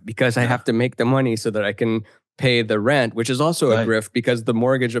grift, because I yeah, have to make the money so that I can pay the rent, which is also a right, grift because the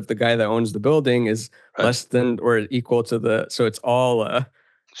mortgage of the guy that owns the building is right, less than or equal to so it's all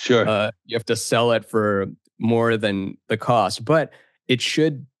sure, you have to sell it for more than the cost, but it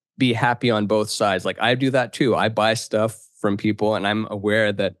should be happy on both sides. Like I do that too. I buy stuff from people and I'm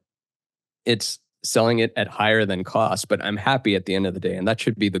aware that it's selling it at higher than cost, but I'm happy at the end of the day. And that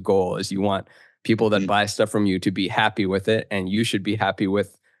should be the goal, is you want people that mhm, buy stuff from you to be happy with it, and you should be happy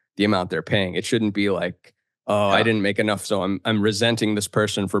with the amount they're paying. It shouldn't be like, oh, I yeah. didn't make enough, so I'm resenting this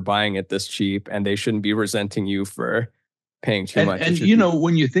person for buying it this cheap, and they shouldn't be resenting you for paying too And much. It and should be,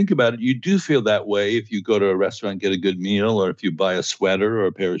 when you think about it, you do feel that way if you go to a restaurant, get a good meal, or if you buy a sweater or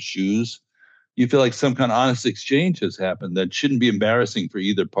a pair of shoes. You feel like some kind of honest exchange has happened that shouldn't be embarrassing for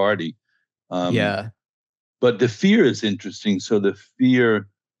either party. Um, yeah, but the fear is interesting. So the fear,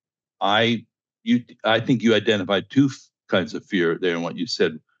 I think you identified two kinds of fear there in what you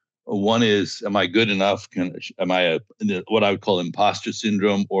said. One is, am I good enough? Am I what I would call imposter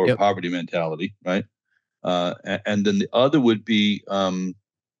syndrome or yep, poverty mentality, right? And then the other would be,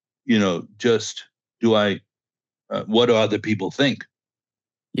 just do I, what do other people think?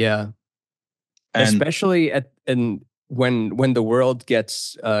 yeah. And Especially at and when the world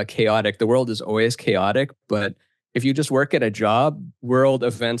gets chaotic. The world is always chaotic, but if you just work at a job, world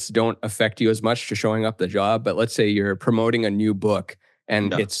events don't affect you as much to showing up the job. But let's say you're promoting a new book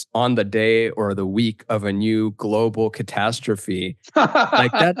and yeah, it's on the day or the week of a new global catastrophe,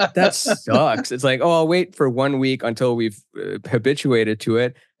 like that sucks. It's like, oh, I'll wait for 1 week until we've habituated to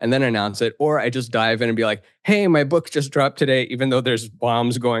it and then announce it. Or I just dive in and be like, hey, my book just dropped today, even though there's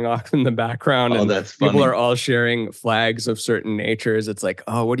bombs going off in the background oh, and that's people are funny. all sharing flags of certain natures. It's like,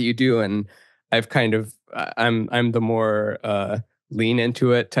 oh, what do you do? And I've kind of I'm the more lean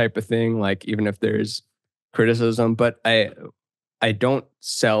into it type of thing. Like even if there's criticism, but I don't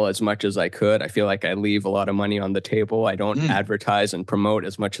sell as much as I could. I feel like I leave a lot of money on the table. I don't Mm, advertise and promote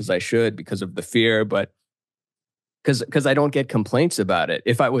as much as I should because of the fear, but because I don't get complaints about it.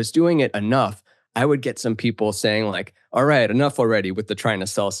 If I was doing it enough, I would get some people saying like, "All right, enough already with the trying to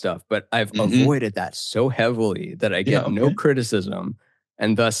sell stuff." But I've hmm. avoided that so heavily that I Yeah, get no okay. criticism,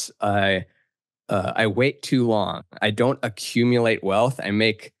 and thus I wait too long. I don't accumulate wealth. I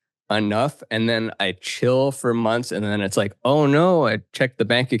make enough and then I chill for months. And then it's like, oh no, I checked the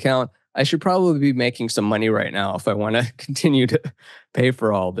bank account. I should probably be making some money right now if I want to continue to pay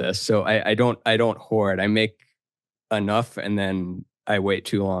for all this. So I don't hoard. I make enough and then I wait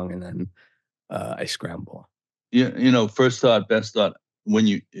too long and then I scramble. Yeah, first thought, best thought.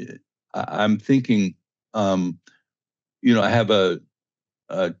 When I'm thinking, um, I have a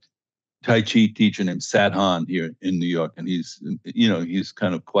Tai Chi teacher named Sat Han here in New York, and he's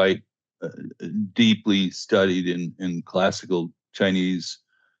kind of quite deeply studied in classical Chinese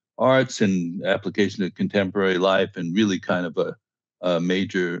arts and application of contemporary life, and really kind of a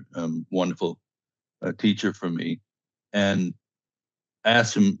major, wonderful teacher for me. And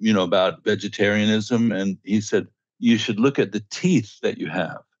asked him, about vegetarianism, and he said, you should look at the teeth that you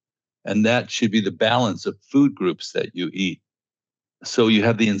have, and that should be the balance of food groups that you eat. So you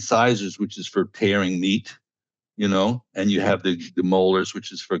have the incisors, which is for tearing meat, and you have the molars,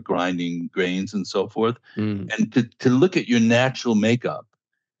 which is for grinding grains and so forth. Mm, And to look at your natural makeup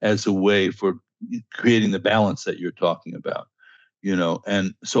as a way for creating the balance that you're talking about,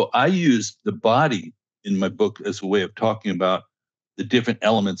 and so I use the body in my book as a way of talking about the different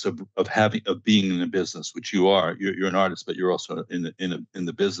elements of being in a business, which you are. You're an artist, but you're also in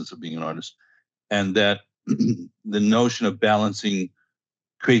the business of being an artist, and that the notion of balancing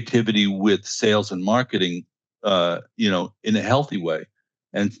creativity with sales and marketing, in a healthy way.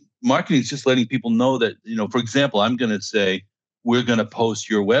 And marketing is just letting people know that, for example, I'm going to say, we're going to post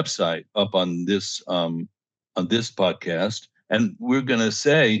your website up on this podcast, and we're going to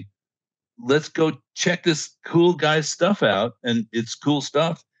say, let's go check this cool guy's stuff out, and it's cool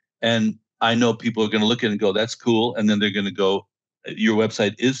stuff. And I know people are going to look at it and go, that's cool. And then they're going to go, your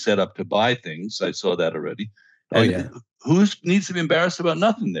website is set up to buy things. I saw that already. Oh, And yeah. who needs to be embarrassed about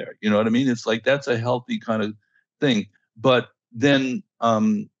nothing there? You know what I mean? It's like, that's a healthy kind of thing. But then,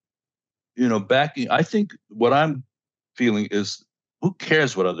 I think what I'm feeling is, who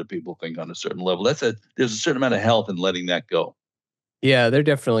cares what other people think on a certain level? There's a certain amount of health in letting that go. Yeah, there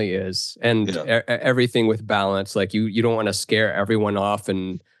definitely is. And Yeah. everything with balance, like you don't want to scare everyone off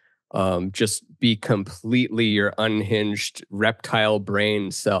and just be completely your unhinged reptile brain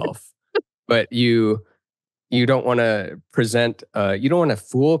self. But you don't want to you don't want to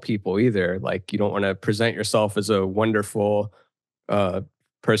fool people either. Like, you don't want to present yourself as a wonderful uh,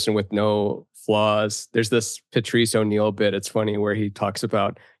 person with no flaws. There's this Patrice O'Neill bit. It's funny, where he talks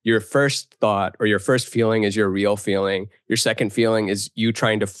about your first thought or your first feeling is your real feeling. Your second feeling is you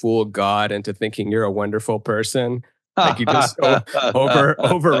trying to fool God into thinking you're a wonderful person. Like, you just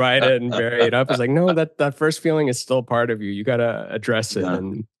override it and bury it up. It's like, no, that first feeling is still part of you. You got to address it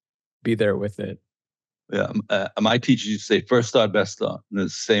and be there with it. Yeah, my teacher used to say, "First thought, best thought." And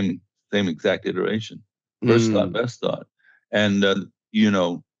it's the same exact iteration. First thought, best thought, and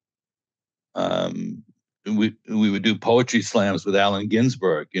we would do poetry slams with Allen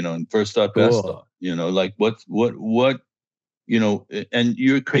Ginsberg, and first thought, best Cool. thought. Like what, and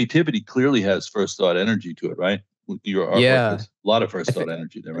your creativity clearly has first thought energy to it, right? Your artwork Yeah. has a lot of first thought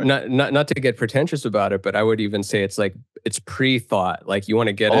energy there, right? Not to get pretentious about it, but I would even say it's like it's pre-thought. Like, you want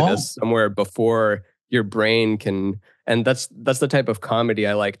to get it as somewhere before your brain can. And that's the type of comedy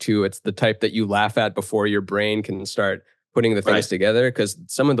I like too. It's the type that you laugh at before your brain can start putting the things together. Because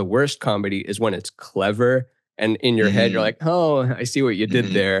some of the worst comedy is when it's clever and in your head you're like, oh, I see what you did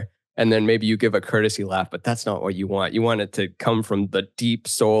there. And then maybe you give a courtesy laugh, but that's not what you want. You want it to come from the deep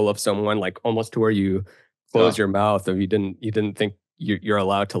soul of someone, like almost to where you close your mouth if you didn't think you're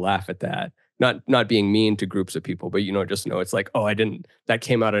allowed to laugh at that. Not being mean to groups of people, but just know it's like, oh, that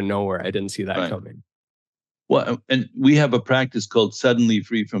came out of nowhere. I didn't see that coming. Well, and we have a practice called Suddenly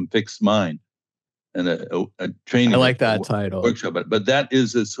Free from Fixed Mind, and a training. I like that title. Workshop, but that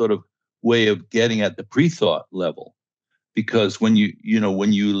is a sort of way of getting at the pre-thought level, because when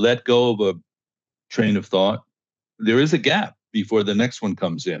you let go of a train of thought, there is a gap before the next one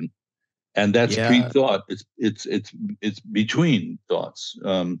comes in. And that's pre-thought. It's between thoughts.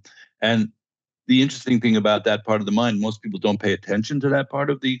 And the interesting thing about that part of the mind, most people don't pay attention to that part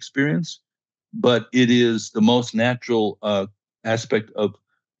of the experience, but it is the most natural aspect of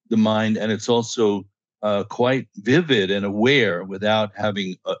the mind, and it's also quite vivid and aware without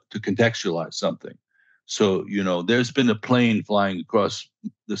having to contextualize something. So, there's been a plane flying across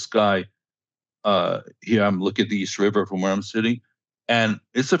the sky. Here I'm looking at the East River from where I'm sitting. And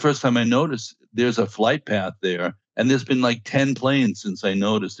it's the first time I noticed there's a flight path there. And there's been like 10 planes since I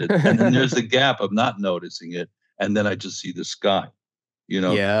noticed it. And then there's a gap of not noticing it. And then I just see the sky,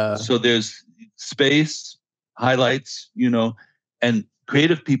 Yeah. So there's space, highlights, and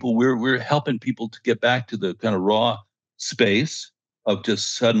creative people, we're helping people to get back to the kind of raw space of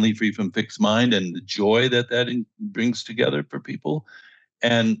just suddenly free from fixed mind and the joy that brings together for people.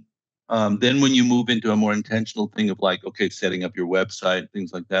 And then when you move into a more intentional thing of like, okay, setting up your website,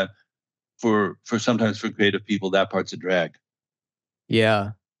 things like that, for sometimes for creative people, that part's a drag.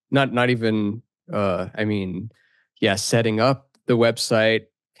 Yeah. Not even setting up the website,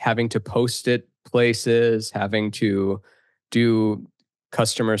 having to post it places, having to do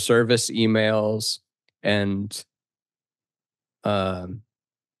customer service emails, and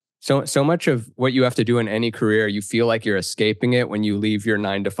so much of what you have to do in any career, you feel like you're escaping it when you leave your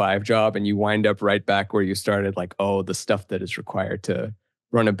 9-to-5 job and you wind up right back where you started. Like, oh, the stuff that is required to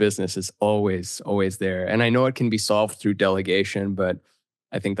run a business is always there. And I know it can be solved through delegation, but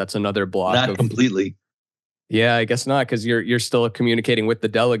I think that's another block. Not completely. Yeah, I guess not, because you're still communicating with the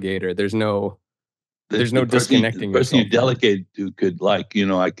delegator. There's no disconnecting. The person you delegate to could, like,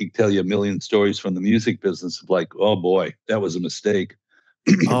 I could tell you a million stories from the music business of like, oh boy, that was a mistake.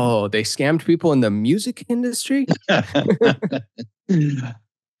 Oh, they scammed people in the music industry?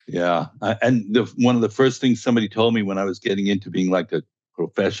 Yeah. And one of the first things somebody told me when I was getting into being like a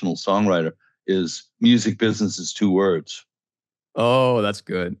professional songwriter is music business is 2 words. Oh, that's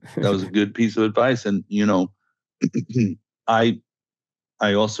good. That was a good piece of advice. And I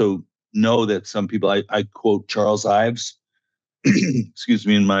I also know that some people, I quote Charles Ives, excuse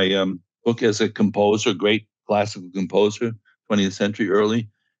me, in my book as a composer, great classical composer, 20th century early.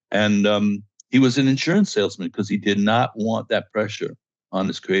 And he was an insurance salesman because he did not want that pressure on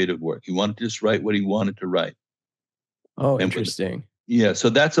his creative work. He wanted to just write what he wanted to write. Oh, And with, interesting. yeah, so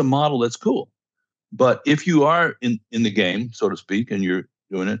that's a model that's cool. But if you are in the game, so to speak, and you're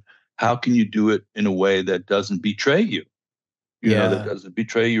doing it, how can you do it in a way that doesn't betray you? That Yeah. doesn't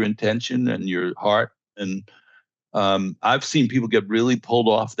betray your intention and your heart. And I've seen people get really pulled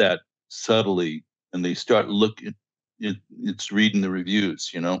off that subtly, and they start looking. It's reading the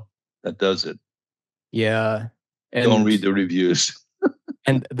reviews, that does it. Yeah. Don't read And the reviews.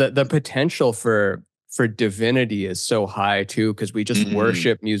 the potential for divinity is so high too, because we just Mm,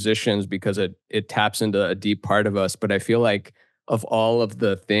 worship musicians because it taps into a deep part of us. But I feel like of all of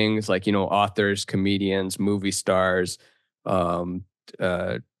the things, like, authors, comedians, movie stars, um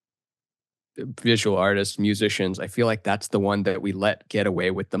uh visual artists, musicians, I feel like that's the one that we let get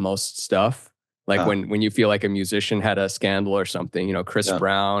away with the most stuff. Like yeah, when you feel like a musician had a scandal or something, Chris yeah.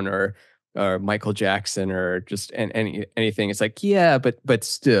 Brown or Michael Jackson or just anything. It's like, yeah, but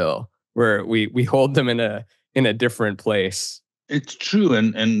still, we hold them in a different place. It's true,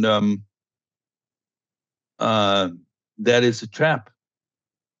 and uh, that is a trap.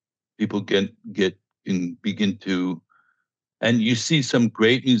 People can begin to, and you see some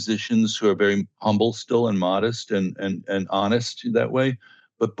great musicians who are very humble still and modest and honest that way.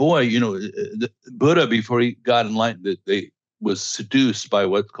 But boy, the Buddha, before he got enlightened, they was seduced by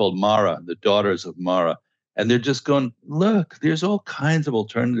what's called Mara, the daughters of Mara, and they're just going, look, there's all kinds of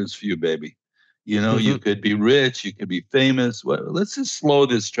alternatives for you, baby. You Mhm. could be rich, you could be famous. Well, let's just slow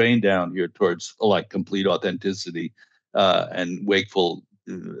this train down here towards like complete authenticity and wakeful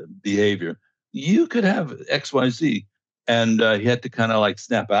behavior. You could have X, Y, Z, and he had to kind of like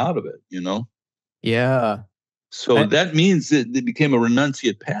snap out of it. Yeah. So I, that means that it became a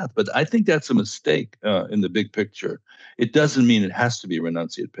renunciate path, but I think that's a mistake in the big picture. It doesn't mean it has to be a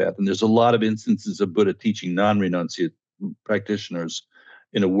renunciate path, and there's a lot of instances of Buddha teaching non-renunciate practitioners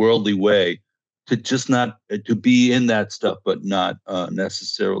in a worldly way to just not to be in that stuff, but not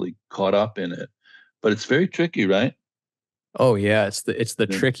necessarily caught up in it. But it's very tricky, right? oh yeah, it's the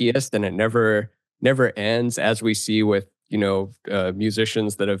Yeah. trickiest, and it never ends, as we see with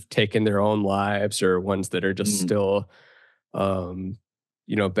musicians that have taken their own lives, or ones that are just Mm. still um,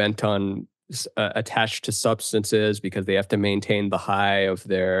 bent on attached to substances because they have to maintain the high of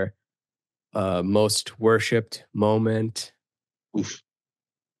their most worshipped moment. Oof.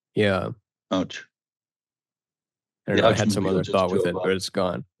 Yeah. Ouch. I don't The know. I had some Ouchmobile other just thought with drove it, but up. it's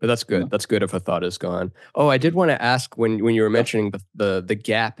gone. But that's Yeah. good. That's good if a thought is gone. Oh, I did want to ask, when you were Yep. mentioning the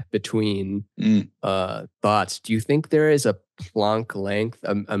gap between Mm. thoughts, do you think there is a Planck length,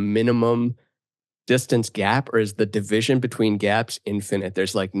 a minimum distance gap, or is the division between gaps infinite? Yeah.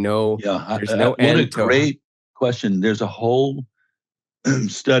 There's no What a end to. great question. There's a whole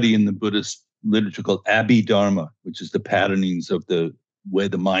study in the Buddhist literature called Abhidharma, which is the patternings of the way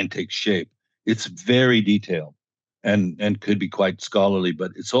the mind takes shape. It's very detailed and could be quite scholarly,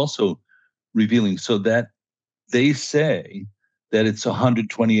 but it's also revealing. So that they say that it's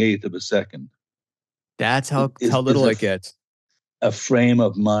 128th of a second That's how is little it gets. a frame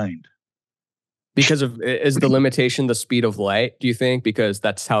of mind. Because of, is the limitation the speed of light, do you think? Because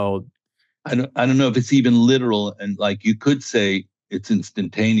that's how. I don't know if it's even literal, and like you could say it's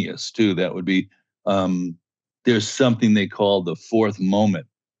instantaneous too. That would be um, there's something they call the fourth moment,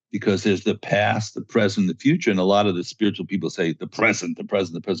 because there's the past, the present, the future, and a lot of the spiritual people say the present, the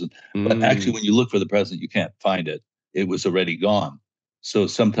present, the present. But actually, Mm, when you look for the present, you can't find it. It was already gone. So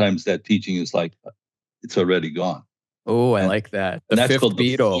sometimes that teaching is like it's already gone, oh, I and like that. and The that's fifth called the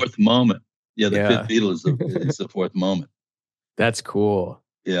beetle. fourth moment. Yeah, the fifth Yeah. beetle is the fourth moment. That's cool.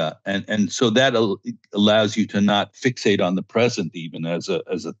 Yeah, and so that allows you to not fixate on the present even as a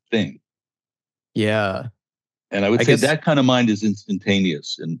thing. Yeah. And I would I say guess that kind of mind is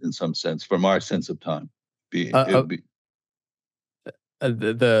instantaneous in some sense from our sense of time. uh, It uh, would be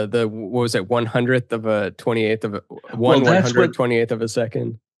the what was it, 100th of a 28th of a well. one That's what hundred 28th of a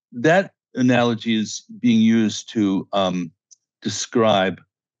second. that analogy is being used to describe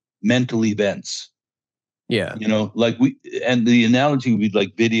mental events. Yeah. Like and the analogy would be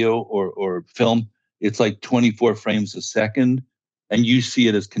like video or film. It's like 24 frames a second, and you see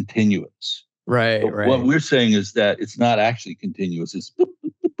it as continuous. Right, But what right. we're saying is that it's not actually continuous. It's boop,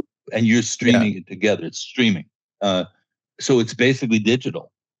 and you're Yeah. streaming it together. It's streaming. Uh, so it's basically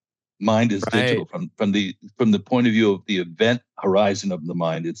digital. Mind is Right. digital from the point of view of the event horizon of the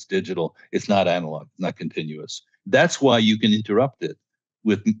mind. It's digital. It's not analog, not continuous. That's why you can interrupt it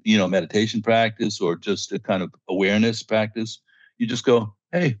with meditation practice or just a kind of awareness practice. You just go,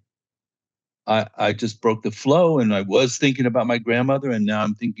 hey, I just broke the flow, and I was thinking about my grandmother, and now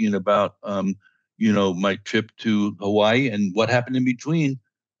I'm thinking about my trip to Hawaii and what happened in between.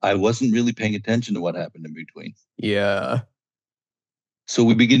 I wasn't really paying attention to what happened in between. Yeah. So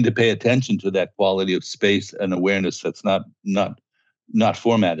we begin to pay attention to that quality of space and awareness that's not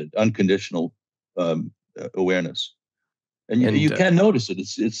formatted, unconditional awareness, and you And can notice it.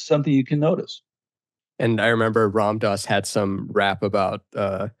 It's something you can notice. and I remember Ram Dass had some rap about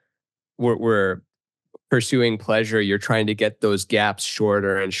we're pursuing pleasure. You're trying to get those gaps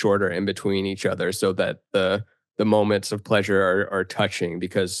shorter and shorter in between each other, so that the moments of pleasure are touching,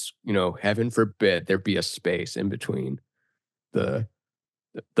 because heaven forbid there be a space in between the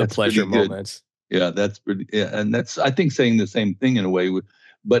the That's pleasure pretty good. moments. Yeah, that's pretty. Yeah, and that's, I think, saying the same thing in a way,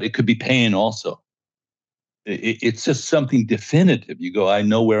 but it could be pain also. It's just something definitive. You go, I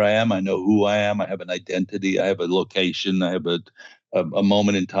know where I am. I know who I am. I have an identity. I have a location. I have a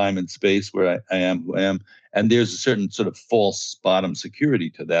moment in time and space where I am who I am. And there's a certain sort of false bottom security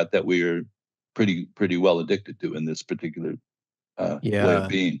to that we're pretty well addicted to in this particular way of Yeah.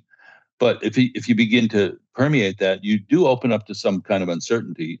 being. But if you begin to permeate that, you do open up to some kind of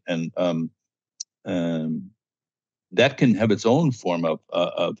uncertainty, and um, that can have its own form of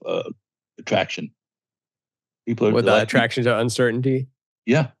attraction. People are With the like, attraction to uncertainty.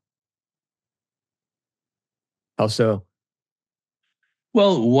 yeah. How so?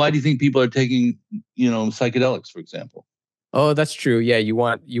 Well, why do you think people are taking, psychedelics, for example? Oh, that's true. Yeah, you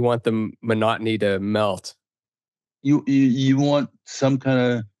want the monotony to melt. You want some kind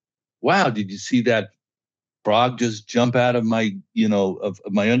of, wow, did you see that frog just jump out of my, of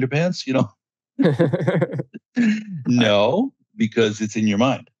my underpants? I, No, because it's in your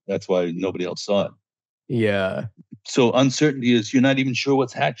mind. That's why nobody else saw it. yeah. So uncertainty is you're not even sure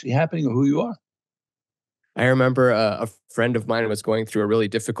what's actually happening or who you are. I remember a friend of mine was going through a really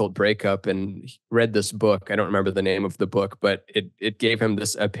difficult breakup and he read this book. I don't remember the name of the book, but it gave him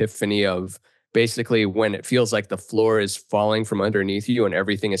this epiphany of basically when it feels like the floor is falling from underneath you and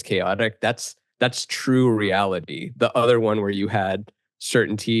everything is chaotic. That's true reality. The other one where you had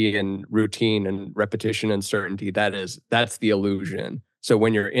certainty and routine and repetition and certainty, that's the illusion. So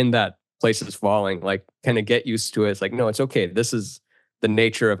when you're in that place is falling, like kind of get used to it. It's like, no, it's okay. This is the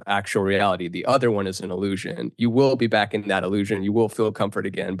nature of actual reality. The other one is an illusion. You will be back in that illusion. You will feel comfort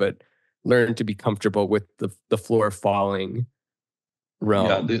again, but learn to be comfortable with the floor falling Yeah,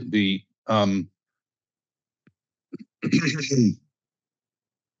 realm. the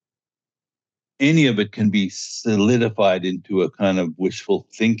any of it can be solidified into a kind of wishful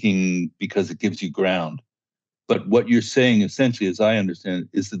thinking because it gives you ground. But what you're saying essentially, as I understand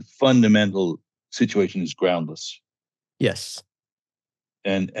it, is that the fundamental situation is groundless. Yes.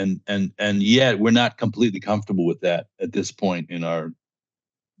 And yet we're not completely comfortable with that at this point in our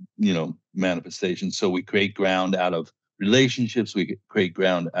manifestation. So we create ground out of relationships, we create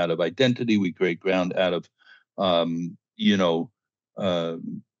ground out of identity, we create ground out of um, you know uh,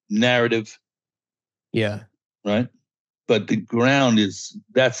 narrative, Yeah. right? But the ground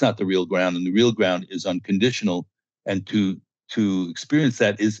that's not the real ground, and the real ground is unconditional. And to experience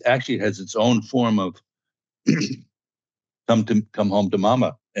that is actually has its own form of come home to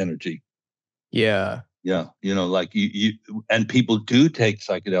mama energy. Yeah. Yeah, like you and people do take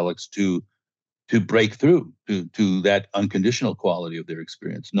psychedelics to break through to that unconditional quality of their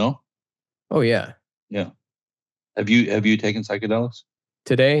experience. No? Oh yeah. Yeah. Have you taken psychedelics?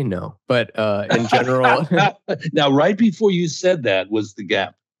 Today, no. But in general, Now, right before you said that was the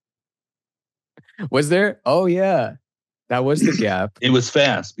gap. was there? Oh yeah. That was the gap. It was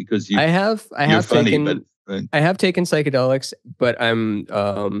fast because I have I you're have funny, but taken I have taken psychedelics, but I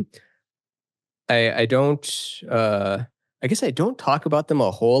don't I guess I don't talk about them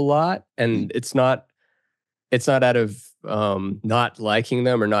a whole lot, and it's not out of not liking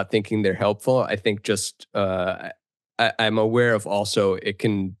them or not thinking they're helpful. I think just I'm aware of also it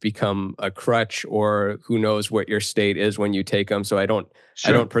can become a crutch, or who knows what your state is when you take them. So I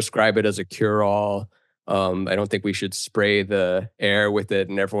sure. don't prescribe it as a cure all. I don't think we should spray the air with it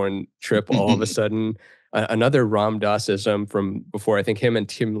and everyone trip all of a sudden. Another Ram Dassism from before, I think him and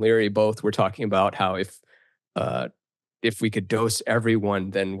Tim Leary both were talking about how uh, if we could dose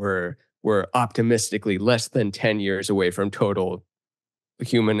everyone, then we're optimistically less than 10 years away from total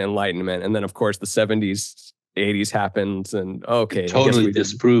human enlightenment. And then of course the 70s, 80s happens and It okay, I guess totally we did.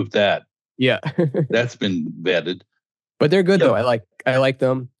 disproved that. Yeah. That's been vetted. But they're good Yeah. though. I like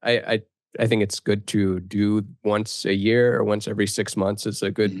them. I think it's good to do once a year or once every 6 months. It's a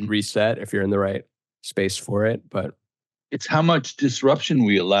good Mhm. reset if you're in the right space for it. But It's how much disruption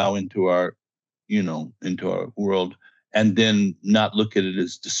we allow into our, into our world, and then not look at it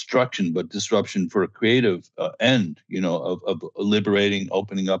as destruction, but disruption for a creative end, of liberating,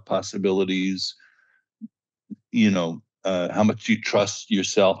 opening up possibilities. How much do you trust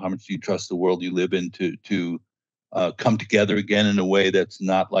yourself? How much do you trust the world you live in to come together again in a way that's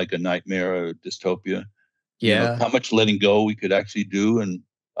not like a nightmare or a dystopia? yeah, How much letting go we could actually do, and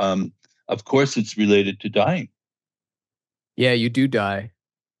um, of course, it's related to dying. yeah, you do die.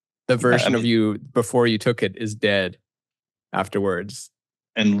 The Yeah, I version of mean, you before you took it is dead afterwards.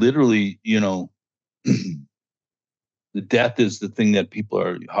 and literally, the death is the thing that people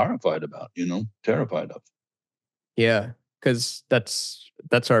are horrified about, terrified of. Yeah, because that's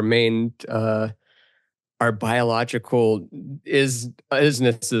our main our biological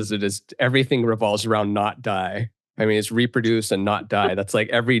isness is it is everything revolves around not die. I mean, it's reproduce and not die. That's like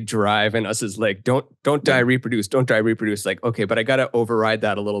every drive in us is like, don't die, Yeah. reproduce, don't die, reproduce. Like, okay, but I gotta override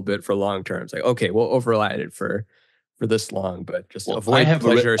that a little bit for long term. It's like, okay, we'll override it for this long, but just Well, I avoid have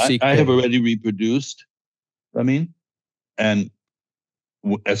already, pleasure, seek I have pain. already reproduced. I mean, and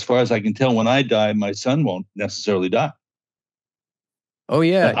as far as I can tell, when I die, my son won't necessarily die, Oh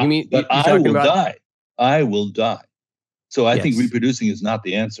yeah, but you mean but you're I talking will about die. I will die. So I think yes. reproducing is not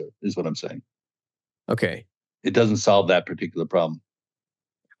the answer, is what I'm saying. Okay. It doesn't solve that particular problem.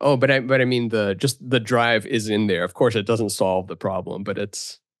 Oh, but I mean the just the drive is in there. Of course, it doesn't solve the problem, but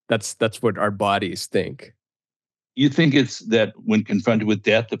that's what our bodies think. You think it's that when confronted with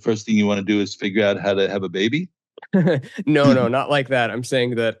death, the first thing you want to do is figure out how to have a baby? No, no, not like that. I'm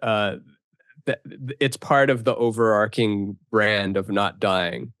saying that that it's part of the overarching brand of not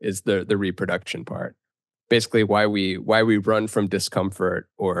dying is the reproduction part. Basically, why we run from discomfort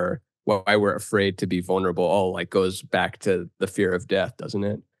or why we're afraid to be vulnerable all like goes back to the fear of death, doesn't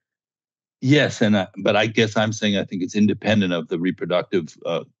it? Yes, but I guess I'm saying I think it's independent of the reproductive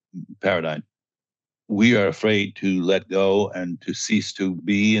paradigm. We are afraid to let go and to cease to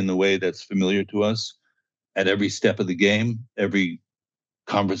be in the way that's familiar to us at every step of the game. Every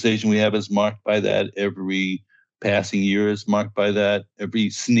conversation we have is marked by that. Every passing year is marked by that. Every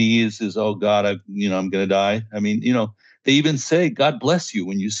sneeze is, oh God, I'm going to die. I mean, they even say, God bless you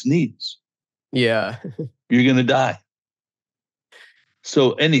when you sneeze. Yeah. You're going to die.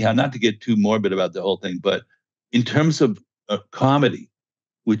 So anyhow, not to get too morbid about the whole thing, but in terms of comedy,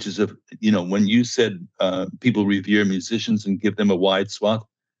 which is when you said people revere musicians and give them a wide swath,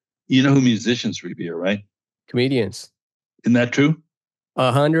 you know who musicians revere, right? Comedians. Isn't that true?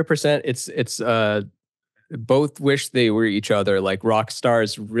 100%. It's both wish they were each other. Like rock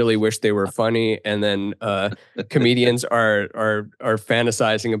stars really wish they were funny, and then comedians are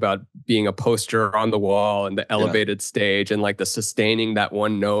fantasizing about being a poster on the wall and the Yeah, elevated stage and like the sustaining that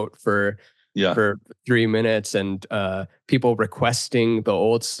one note yeah. for 3 minutes and people requesting the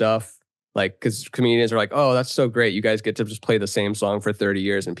old stuff. Like, because comedians are like, oh, that's so great. You guys get to just play the same song for 30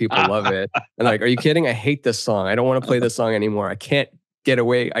 years and people love it. And like, are you kidding? I hate this song. I don't want to play this song anymore. I can't get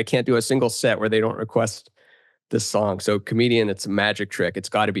away. I can't do a single set where they don't request this song. So comedian, it's a magic trick. It's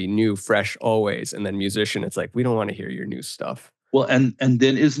got to be new, fresh, always. And then musician, it's like we don't want to hear your new stuff. Well, and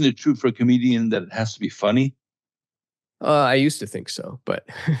then isn't it true for a comedian that it has to be funny? I used to think so, but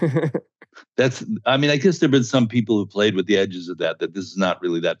I mean, I guess there've been some people who played with the edges of that this is not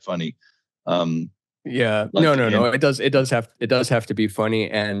really that funny. Um, yeah, no, like, no, and no. It does have to be funny,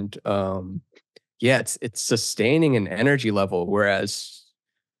 and yeah, it's sustaining an energy level. Whereas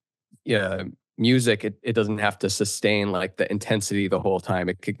yeah, music it doesn't have to sustain like the intensity the whole time.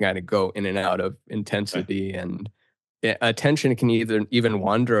 It can kind of go in and out of right, intensity and attention can even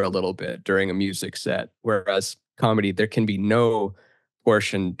wander a little bit during a music set, whereas comedy, there can be no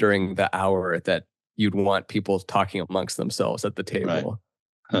portion during the hour that you'd want people talking amongst themselves at the right. table.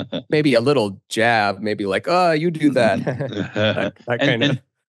 Maybe a little jab, maybe like, oh, you do that. That and kind of. and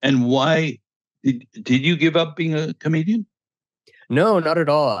and why did you give up being a comedian? No, not at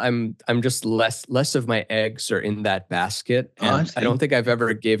all. I'm just less of my eggs are in that basket, Oh, I and I don't see. think I've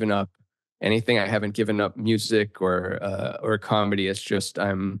ever given up anything. I haven't given up music or comedy. It's just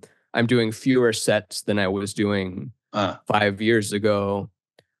I'm doing fewer sets than I was doing Ah, 5 years ago.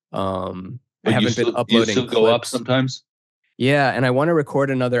 I but you haven't been still you uploading still go up clips. sometimes. Yeah, and I want to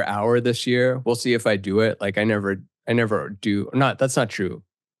record another hour this year. We'll see if I do it. Like I never do. Not that's not true.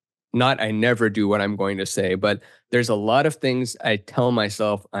 not I never do what I'm going to say, but there's a lot of things I tell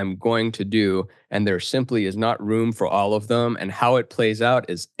myself I'm going to do, and there simply is not room for all of them. And how it plays out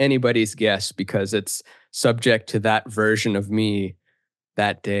is anybody's guess because it's subject to that version of me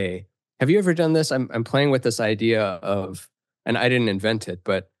that day. Have you ever done this? I'm playing with this idea of, and I didn't invent it,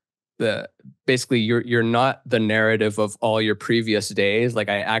 but the basically you're not the narrative of all your previous days. Like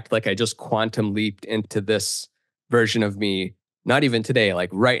I act like I just quantum leaped into this version of me, not even today, like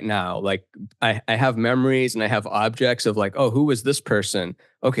right now. Like I have memories and I have objects of like, oh, who was this person?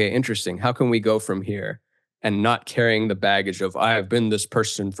 Okay, interesting. How can we go from here? And not carrying the baggage of I have been this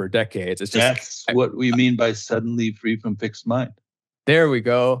person for decades. It's just That's what we mean by suddenly free from fixed mind. there we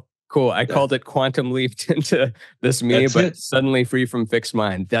go. Cool. I That, called it quantum leaped into this me, that's but it. suddenly free from fixed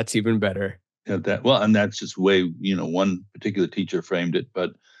mind. That's even better. Yeah, and that's just way, one particular teacher framed it,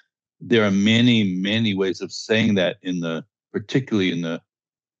 but there are many, many ways of saying that particularly in the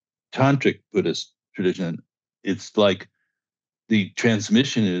tantric Buddhist tradition. It's like the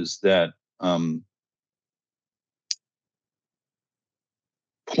transmission is that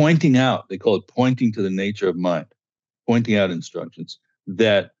pointing out, they call it pointing to the nature of mind, pointing out instructions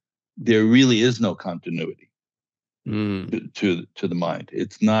that there really is no continuity to the mind.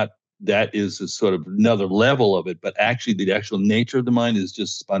 It's not, that is a sort of another level of it, but actually the actual nature of the mind is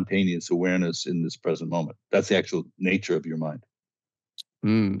just spontaneous awareness in this present moment. That's the actual nature of your mind.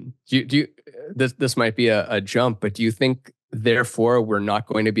 This might be a jump, but do you think therefore we're not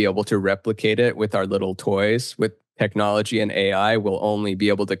going to be able to replicate it with our little toys? With technology and AI, we'll only be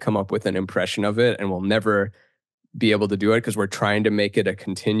able to come up with an impression of it and we'll never be able to do it because we're trying to make it a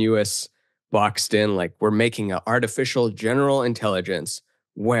continuous boxed in, like we're making an artificial general intelligence.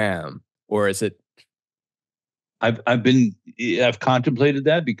 Wham. Or is it? I've contemplated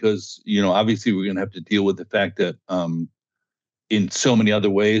that because, obviously we're going to have to deal with the fact that in so many other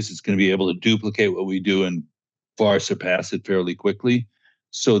ways, it's going to be able to duplicate what we do and far surpass it fairly quickly.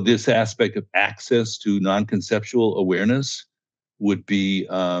 So this aspect of access to non-conceptual awareness would be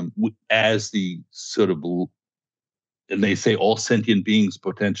as the sort of, and they say all sentient beings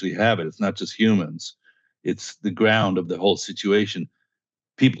potentially have it. It's not just humans. It's the ground of the whole situation.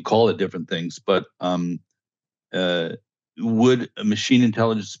 People call it different things, but would a machine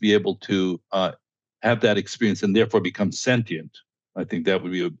intelligence be able to have that experience and therefore become sentient? I think that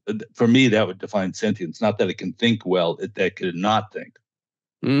would be, for me, that would define sentience. Not that it can think well, that it could not think.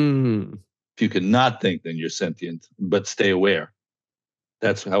 If you can not think, then you're sentient, but stay aware.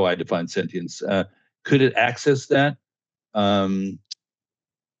 That's how I define sentience. Could it access that?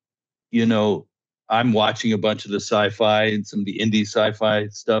 I'm watching a bunch of the sci-fi and some of the indie sci-fi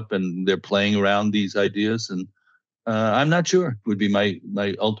stuff, and they're playing around these ideas, and I'm not sure would be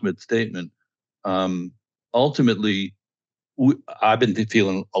my ultimate statement. Ultimately, I've been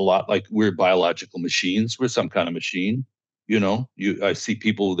feeling a lot like we're biological machines. We're some kind of machine. I see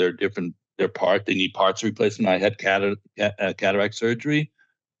people, they need parts replacement. I had cataract surgery.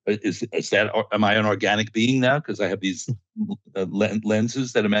 Am I an organic being now? Because I have these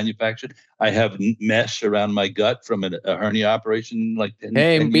lenses that are manufactured. I have mesh around my gut from a hernia operation like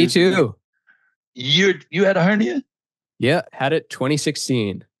 10 me years too. ago. You had a hernia? Yeah, had it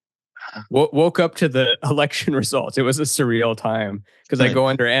 2016. Woke up to the election results. It was a surreal time because I go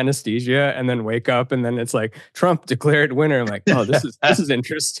under anesthesia and then wake up and then it's like Trump declared winner. I'm like, oh, this is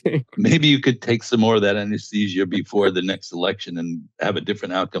interesting. Maybe you could take some more of that anesthesia before the next election and have a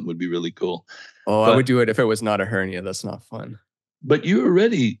different outcome. Would be really cool. Oh, I would do it if it was not a hernia. That's not fun. But you're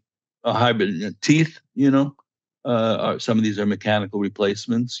already a hybrid. Teeth, some of these are mechanical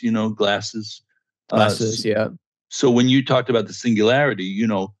replacements. Glasses. Yeah. So when you talked about the singularity,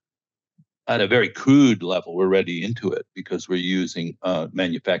 at a very crude level, we're already into it because we're using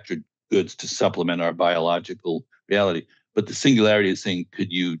manufactured goods to supplement our biological reality. But the singularity is saying, could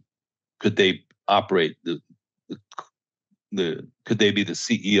they operate could they be the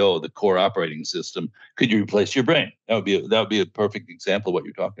CEO, the core operating system? Could you replace your brain? That would be a perfect example of what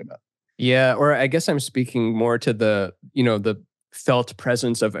you're talking about. Yeah, or I guess I'm speaking more to the felt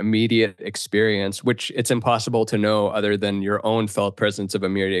presence of immediate experience, which it's impossible to know other than your own felt presence of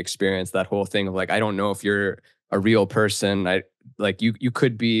immediate experience. That whole thing of like, I don't know if you're a real person. You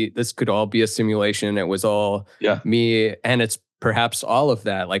could be, this could all be a simulation. It was all me. And it's perhaps all of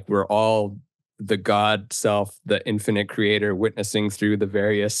that. Like we're all the God self, the infinite creator witnessing through the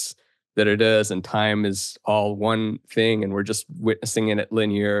various that it is. And time is all one thing. And we're just witnessing it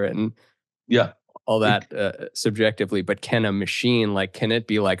linear and all that subjectively. But can a machine, can it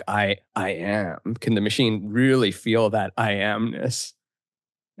be like, I am? Can the machine really feel that I amness?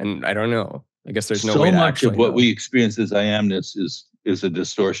 And I don't know. I guess there's no way to actually So much of what know. we experience as I amness is is a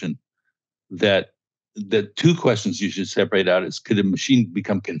distortion. That the two questions you should separate out is, could a machine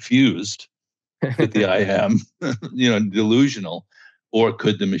become confused with the I am, delusional, or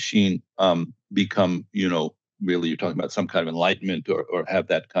could the machine become, really, you're talking about some kind of enlightenment, or have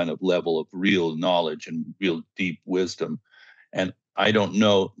that kind of level of real knowledge and real deep wisdom. And I don't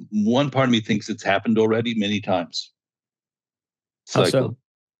know. One part of me thinks it's happened already many times. It's How like, so?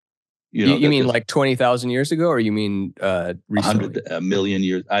 You that mean there's like 20,000 years ago, or you mean recently? 100, a million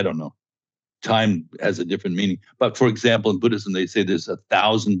years. I don't know. Time has a different meaning. But for example, in Buddhism, they say there's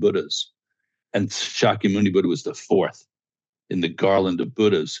 1,000 Buddhas, and Shakyamuni Buddha was the fourth in the garland of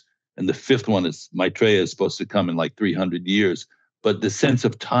Buddhas. And the fifth one is Maitreya, is supposed to come in like 300 years. But the sense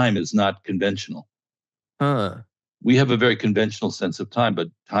of time is not conventional. Huh. We have a very conventional sense of time, but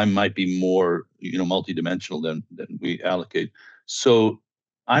time might be more, multidimensional than we allocate. So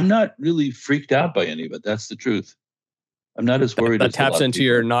I'm not really freaked out by any of it. That's the truth. I'm not as worried That as a taps lot of into people.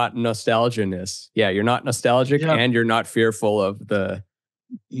 your not nostalgia-ness. Yeah, you're not nostalgic, Yeah, and you're not fearful of the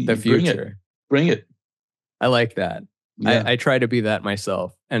you bring it, future. bring it. I like that. Yeah, I try to be that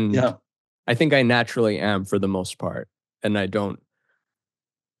myself. And yeah, I think I naturally am for the most part. And I don't,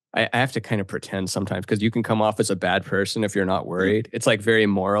 I have to kind of pretend sometimes, because you can come off as a bad person if you're not yeah, worried. It's like very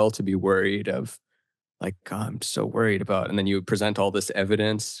moral to be worried of, like, God, I'm so worried about. And then you present all this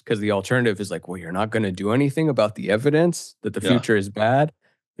evidence, because the alternative is like, well, you're not going to do anything about the evidence that the yeah, future is bad.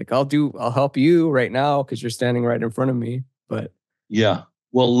 Like, I'll help you right now because you're standing right in front of me. But yeah.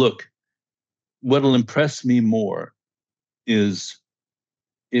 Well, look, what'll impress me more is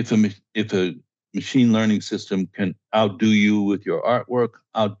if a machine learning system can outdo you with your artwork,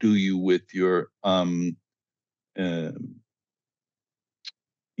 outdo you with your uh,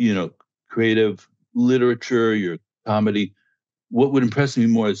 creative literature, your comedy. What would impress me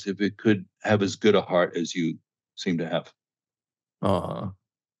more is if it could have as good a heart as you seem to have. uh,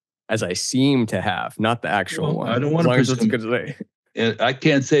 as I seem to have, not the actual Well, I one, don't as want to long as it's presume. good. And I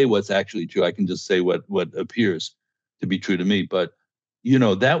can't say what's actually true. I can just say what appears to be true to me. But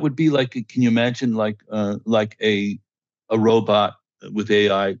that would be like, can you imagine like a robot with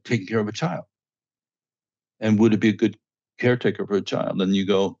AI taking care of a child? And would it be a good caretaker for a child? And you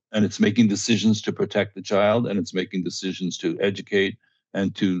go, and it's making decisions to protect the child, and it's making decisions to educate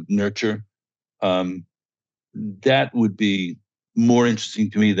and to nurture. Um, that would be more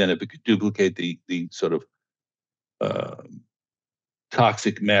interesting to me than if it could duplicate the sort of uh,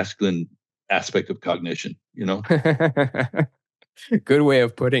 toxic masculine aspect of cognition. Good way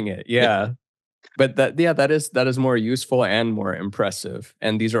of putting it. Yeah. But that is more useful and more impressive.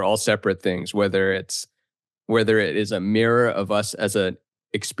 And these are all separate things, whether it is a mirror of us as an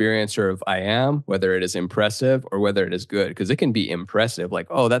experiencer of I am, whether it is impressive or whether it is good. Because it can be impressive, like,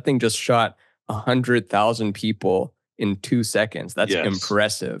 oh, that thing just shot 100,000 people in 2 seconds. That's Yes.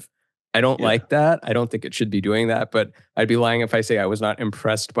 impressive. I don't Yeah. like that. I don't think it should be doing that, but I'd be lying if I say I was not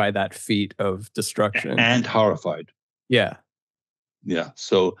impressed by that feat of destruction. And horrified. Yeah. Yeah.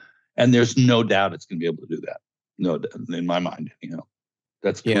 So, and there's no doubt it's going to be able to do that. No, in my mind,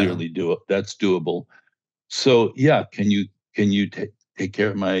 that's Yeah. clearly that's doable. So yeah, can you take care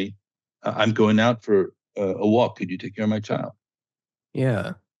of my? I'm going out for a walk. Could you take care of my child?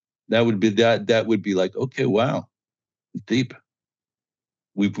 Yeah. That would be like, okay, wow, deep.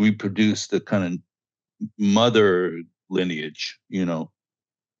 We've reproduced the kind of mother lineage,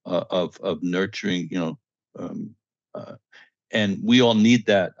 of nurturing, um, uh, and we all need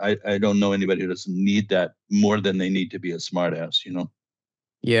that. I don't know anybody who doesn't need that more than they need to be a smartass.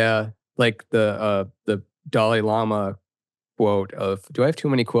 Yeah. Like the Dalai Lama quote of, do I have too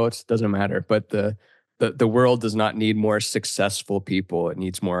many quotes? Doesn't matter. But the world does not need more successful people. It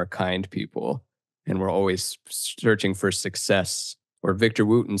needs more kind people. And we're always searching for success. Or Victor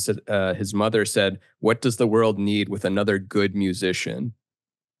Wooten said, his mother said, what does the world need with another good musician?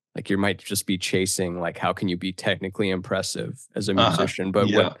 Like, you might just be chasing, like, how can you be technically impressive as a musician? But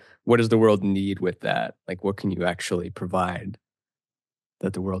Yeah. what does the world need with that? Like, what can you actually provide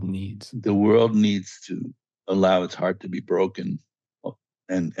that the world needs? The world needs to allow its heart to be broken,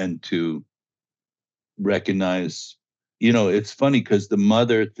 and to recognize, it's funny because the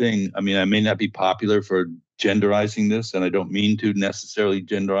mother thing, I mean, I may not be popular for genderizing this, and I don't mean to necessarily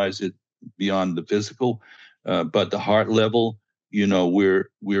genderize it beyond the physical, but the heart level,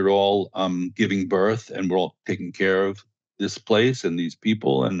 we're all giving birth, and we're all taking care of this place and these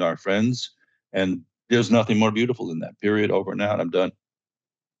people and our friends, and there's nothing more beautiful than that. Period. Over and out. I'm done.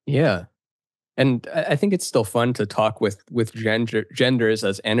 Yeah. And I think it's still fun to talk with genders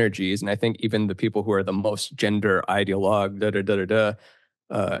as energies. And I think even the people who are the most gender ideologue, da da da da da,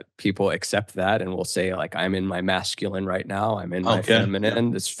 people accept that and will say like, I'm in my masculine right now. I'm in my Okay. feminine.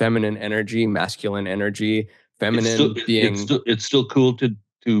 Yeah. This feminine energy, masculine energy, It's feminine still being. it's still cool to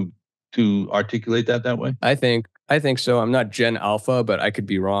articulate that way. I think so. I'm not Gen Alpha, but I could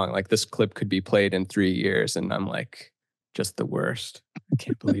be wrong. Like this clip could be played in 3 years, and I'm like just the worst. I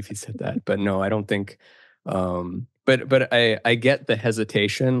can't believe he said that. But no, I don't think. But I get the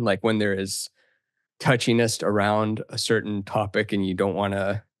hesitation, like when there is touchiness around a certain topic, and you don't want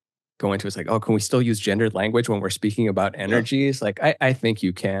to go into it. It's like, oh, can we still use gendered language when we're speaking about energies? Like, I think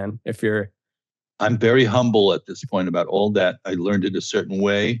you can if you're. I'm very humble at this point about all that. I learned it a certain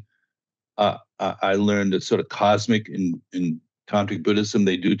way. I learned a sort of cosmic in tantric Buddhism.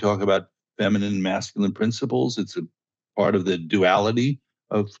 They do talk about feminine and masculine principles. It's a part of the duality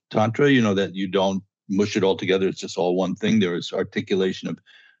of tantra. That you don't mush it all together. It's just all one thing. There is articulation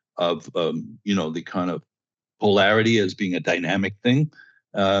of the kind of polarity as being a dynamic thing.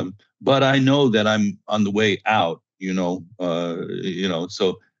 But I know that I'm on the way out.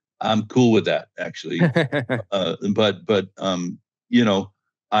 So I'm cool with that actually. But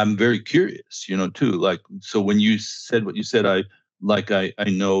I'm very curious, too. Like, so when you said what you said, I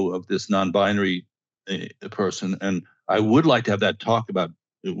know of this non-binary person, and I would like to have that talk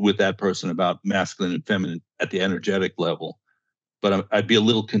with that person about masculine and feminine at the energetic level. But I'd be a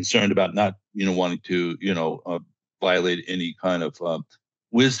little concerned about not, wanting to, violate any kind of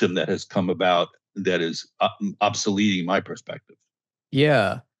wisdom that has come about that is obsoleting my perspective.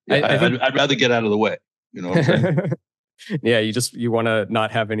 Yeah. I'd rather get out of the way. You know what I'm saying? Yeah, you want to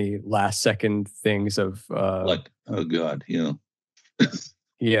not have any last second things of like, oh God,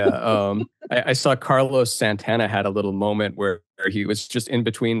 Yeah, I saw Carlos Santana had a little moment where he was just in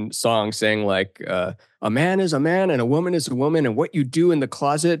between songs saying like, a man is a man and a woman is a woman, and what you do in the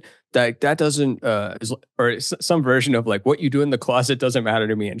closet that doesn't or some version of like what you do in the closet doesn't matter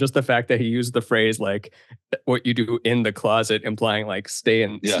to me, and just the fact that he used the phrase like what you do in the closet, implying like stay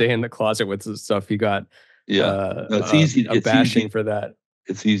in the closet with the stuff, he got. No, it's easy. It's bashing for that.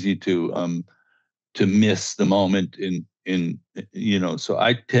 It's easy to miss the moment so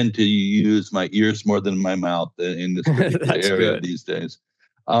I tend to use my ears more than my mouth in this particular area these days.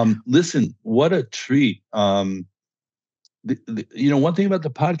 Listen, what a treat. One thing about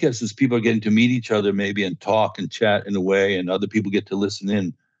the podcast is people are getting to meet each other maybe and talk and chat in a way, and other people get to listen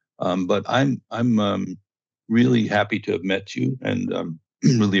in. But I'm really happy to have met you, and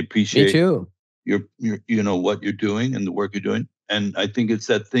really appreciate Me too. your what you're doing and the work you're doing. And I think it's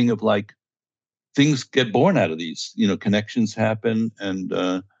that thing of like, things get born out of these, connections happen, and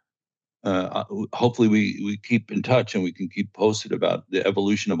hopefully we keep in touch and we can keep posted about the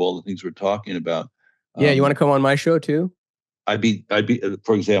evolution of all the things we're talking about. Yeah, you want to come on my show too?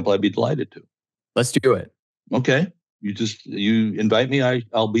 For example, I'd be delighted to. Let's do it. Okay, you invite me,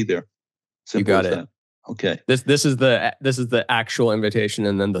 I'll be there. Simple you got it. That. Okay. This is the actual invitation,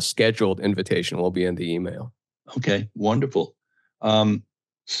 and then the scheduled invitation will be in the email. Okay, wonderful.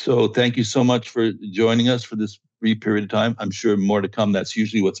 So thank you so much for joining us for this brief period of time. I'm sure more to come. That's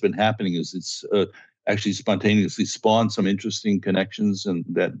usually what's been happening, is it's actually spontaneously spawned some interesting connections, and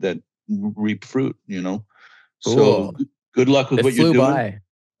that reap fruit, Cool. So good luck with what you're doing. By.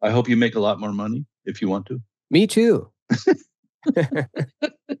 I hope you make a lot more money if you want to. Me too.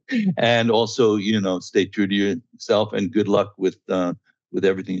 And also, stay true to yourself, and good luck with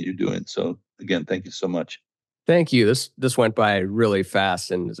everything that you're doing. So again, thank you so much. Thank you. This went by really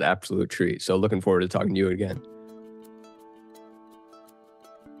fast and is an absolute treat. So looking forward to talking to you again.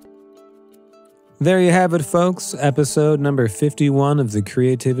 There you have it, folks. Episode number 51 of the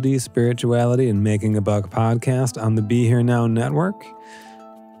Creativity, Spirituality, and Making a Buck podcast on the Be Here Now Network.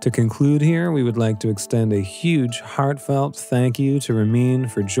 To conclude here, we would like to extend a huge, heartfelt thank you to Ramin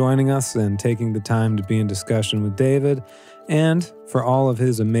for joining us and taking the time to be in discussion with David, and for all of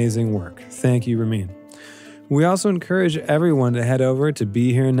his amazing work. Thank you, Ramin. We also encourage everyone to head over to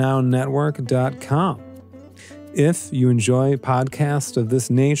BeHereNowNetwork.com. If you enjoy podcasts of this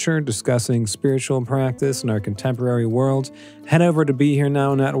nature discussing spiritual practice in our contemporary world, head over to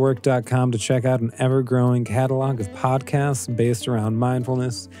BeHereNowNetwork.com to check out an ever-growing catalog of podcasts based around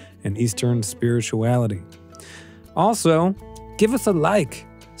mindfulness and Eastern spirituality. Also, give us a like,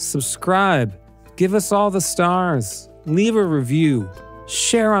 subscribe, give us all the stars, leave a review,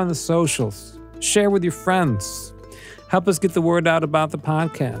 share on the socials, share with your friends. Help us get the word out about the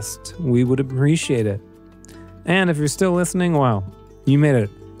podcast. We would appreciate it. And if you're still listening, well, you made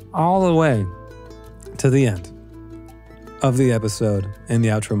it all the way to the end of the episode and the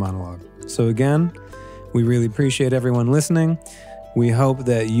outro monologue. So again, we really appreciate everyone listening. We hope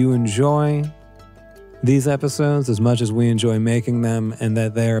that you enjoy these episodes as much as we enjoy making them, and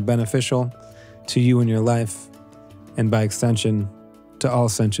that they are beneficial to you and your life, and by extension, to all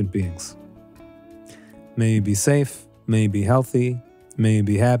sentient beings. May you be safe, may you be healthy, may you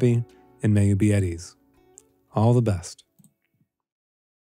be happy, and may you be at ease. All the best.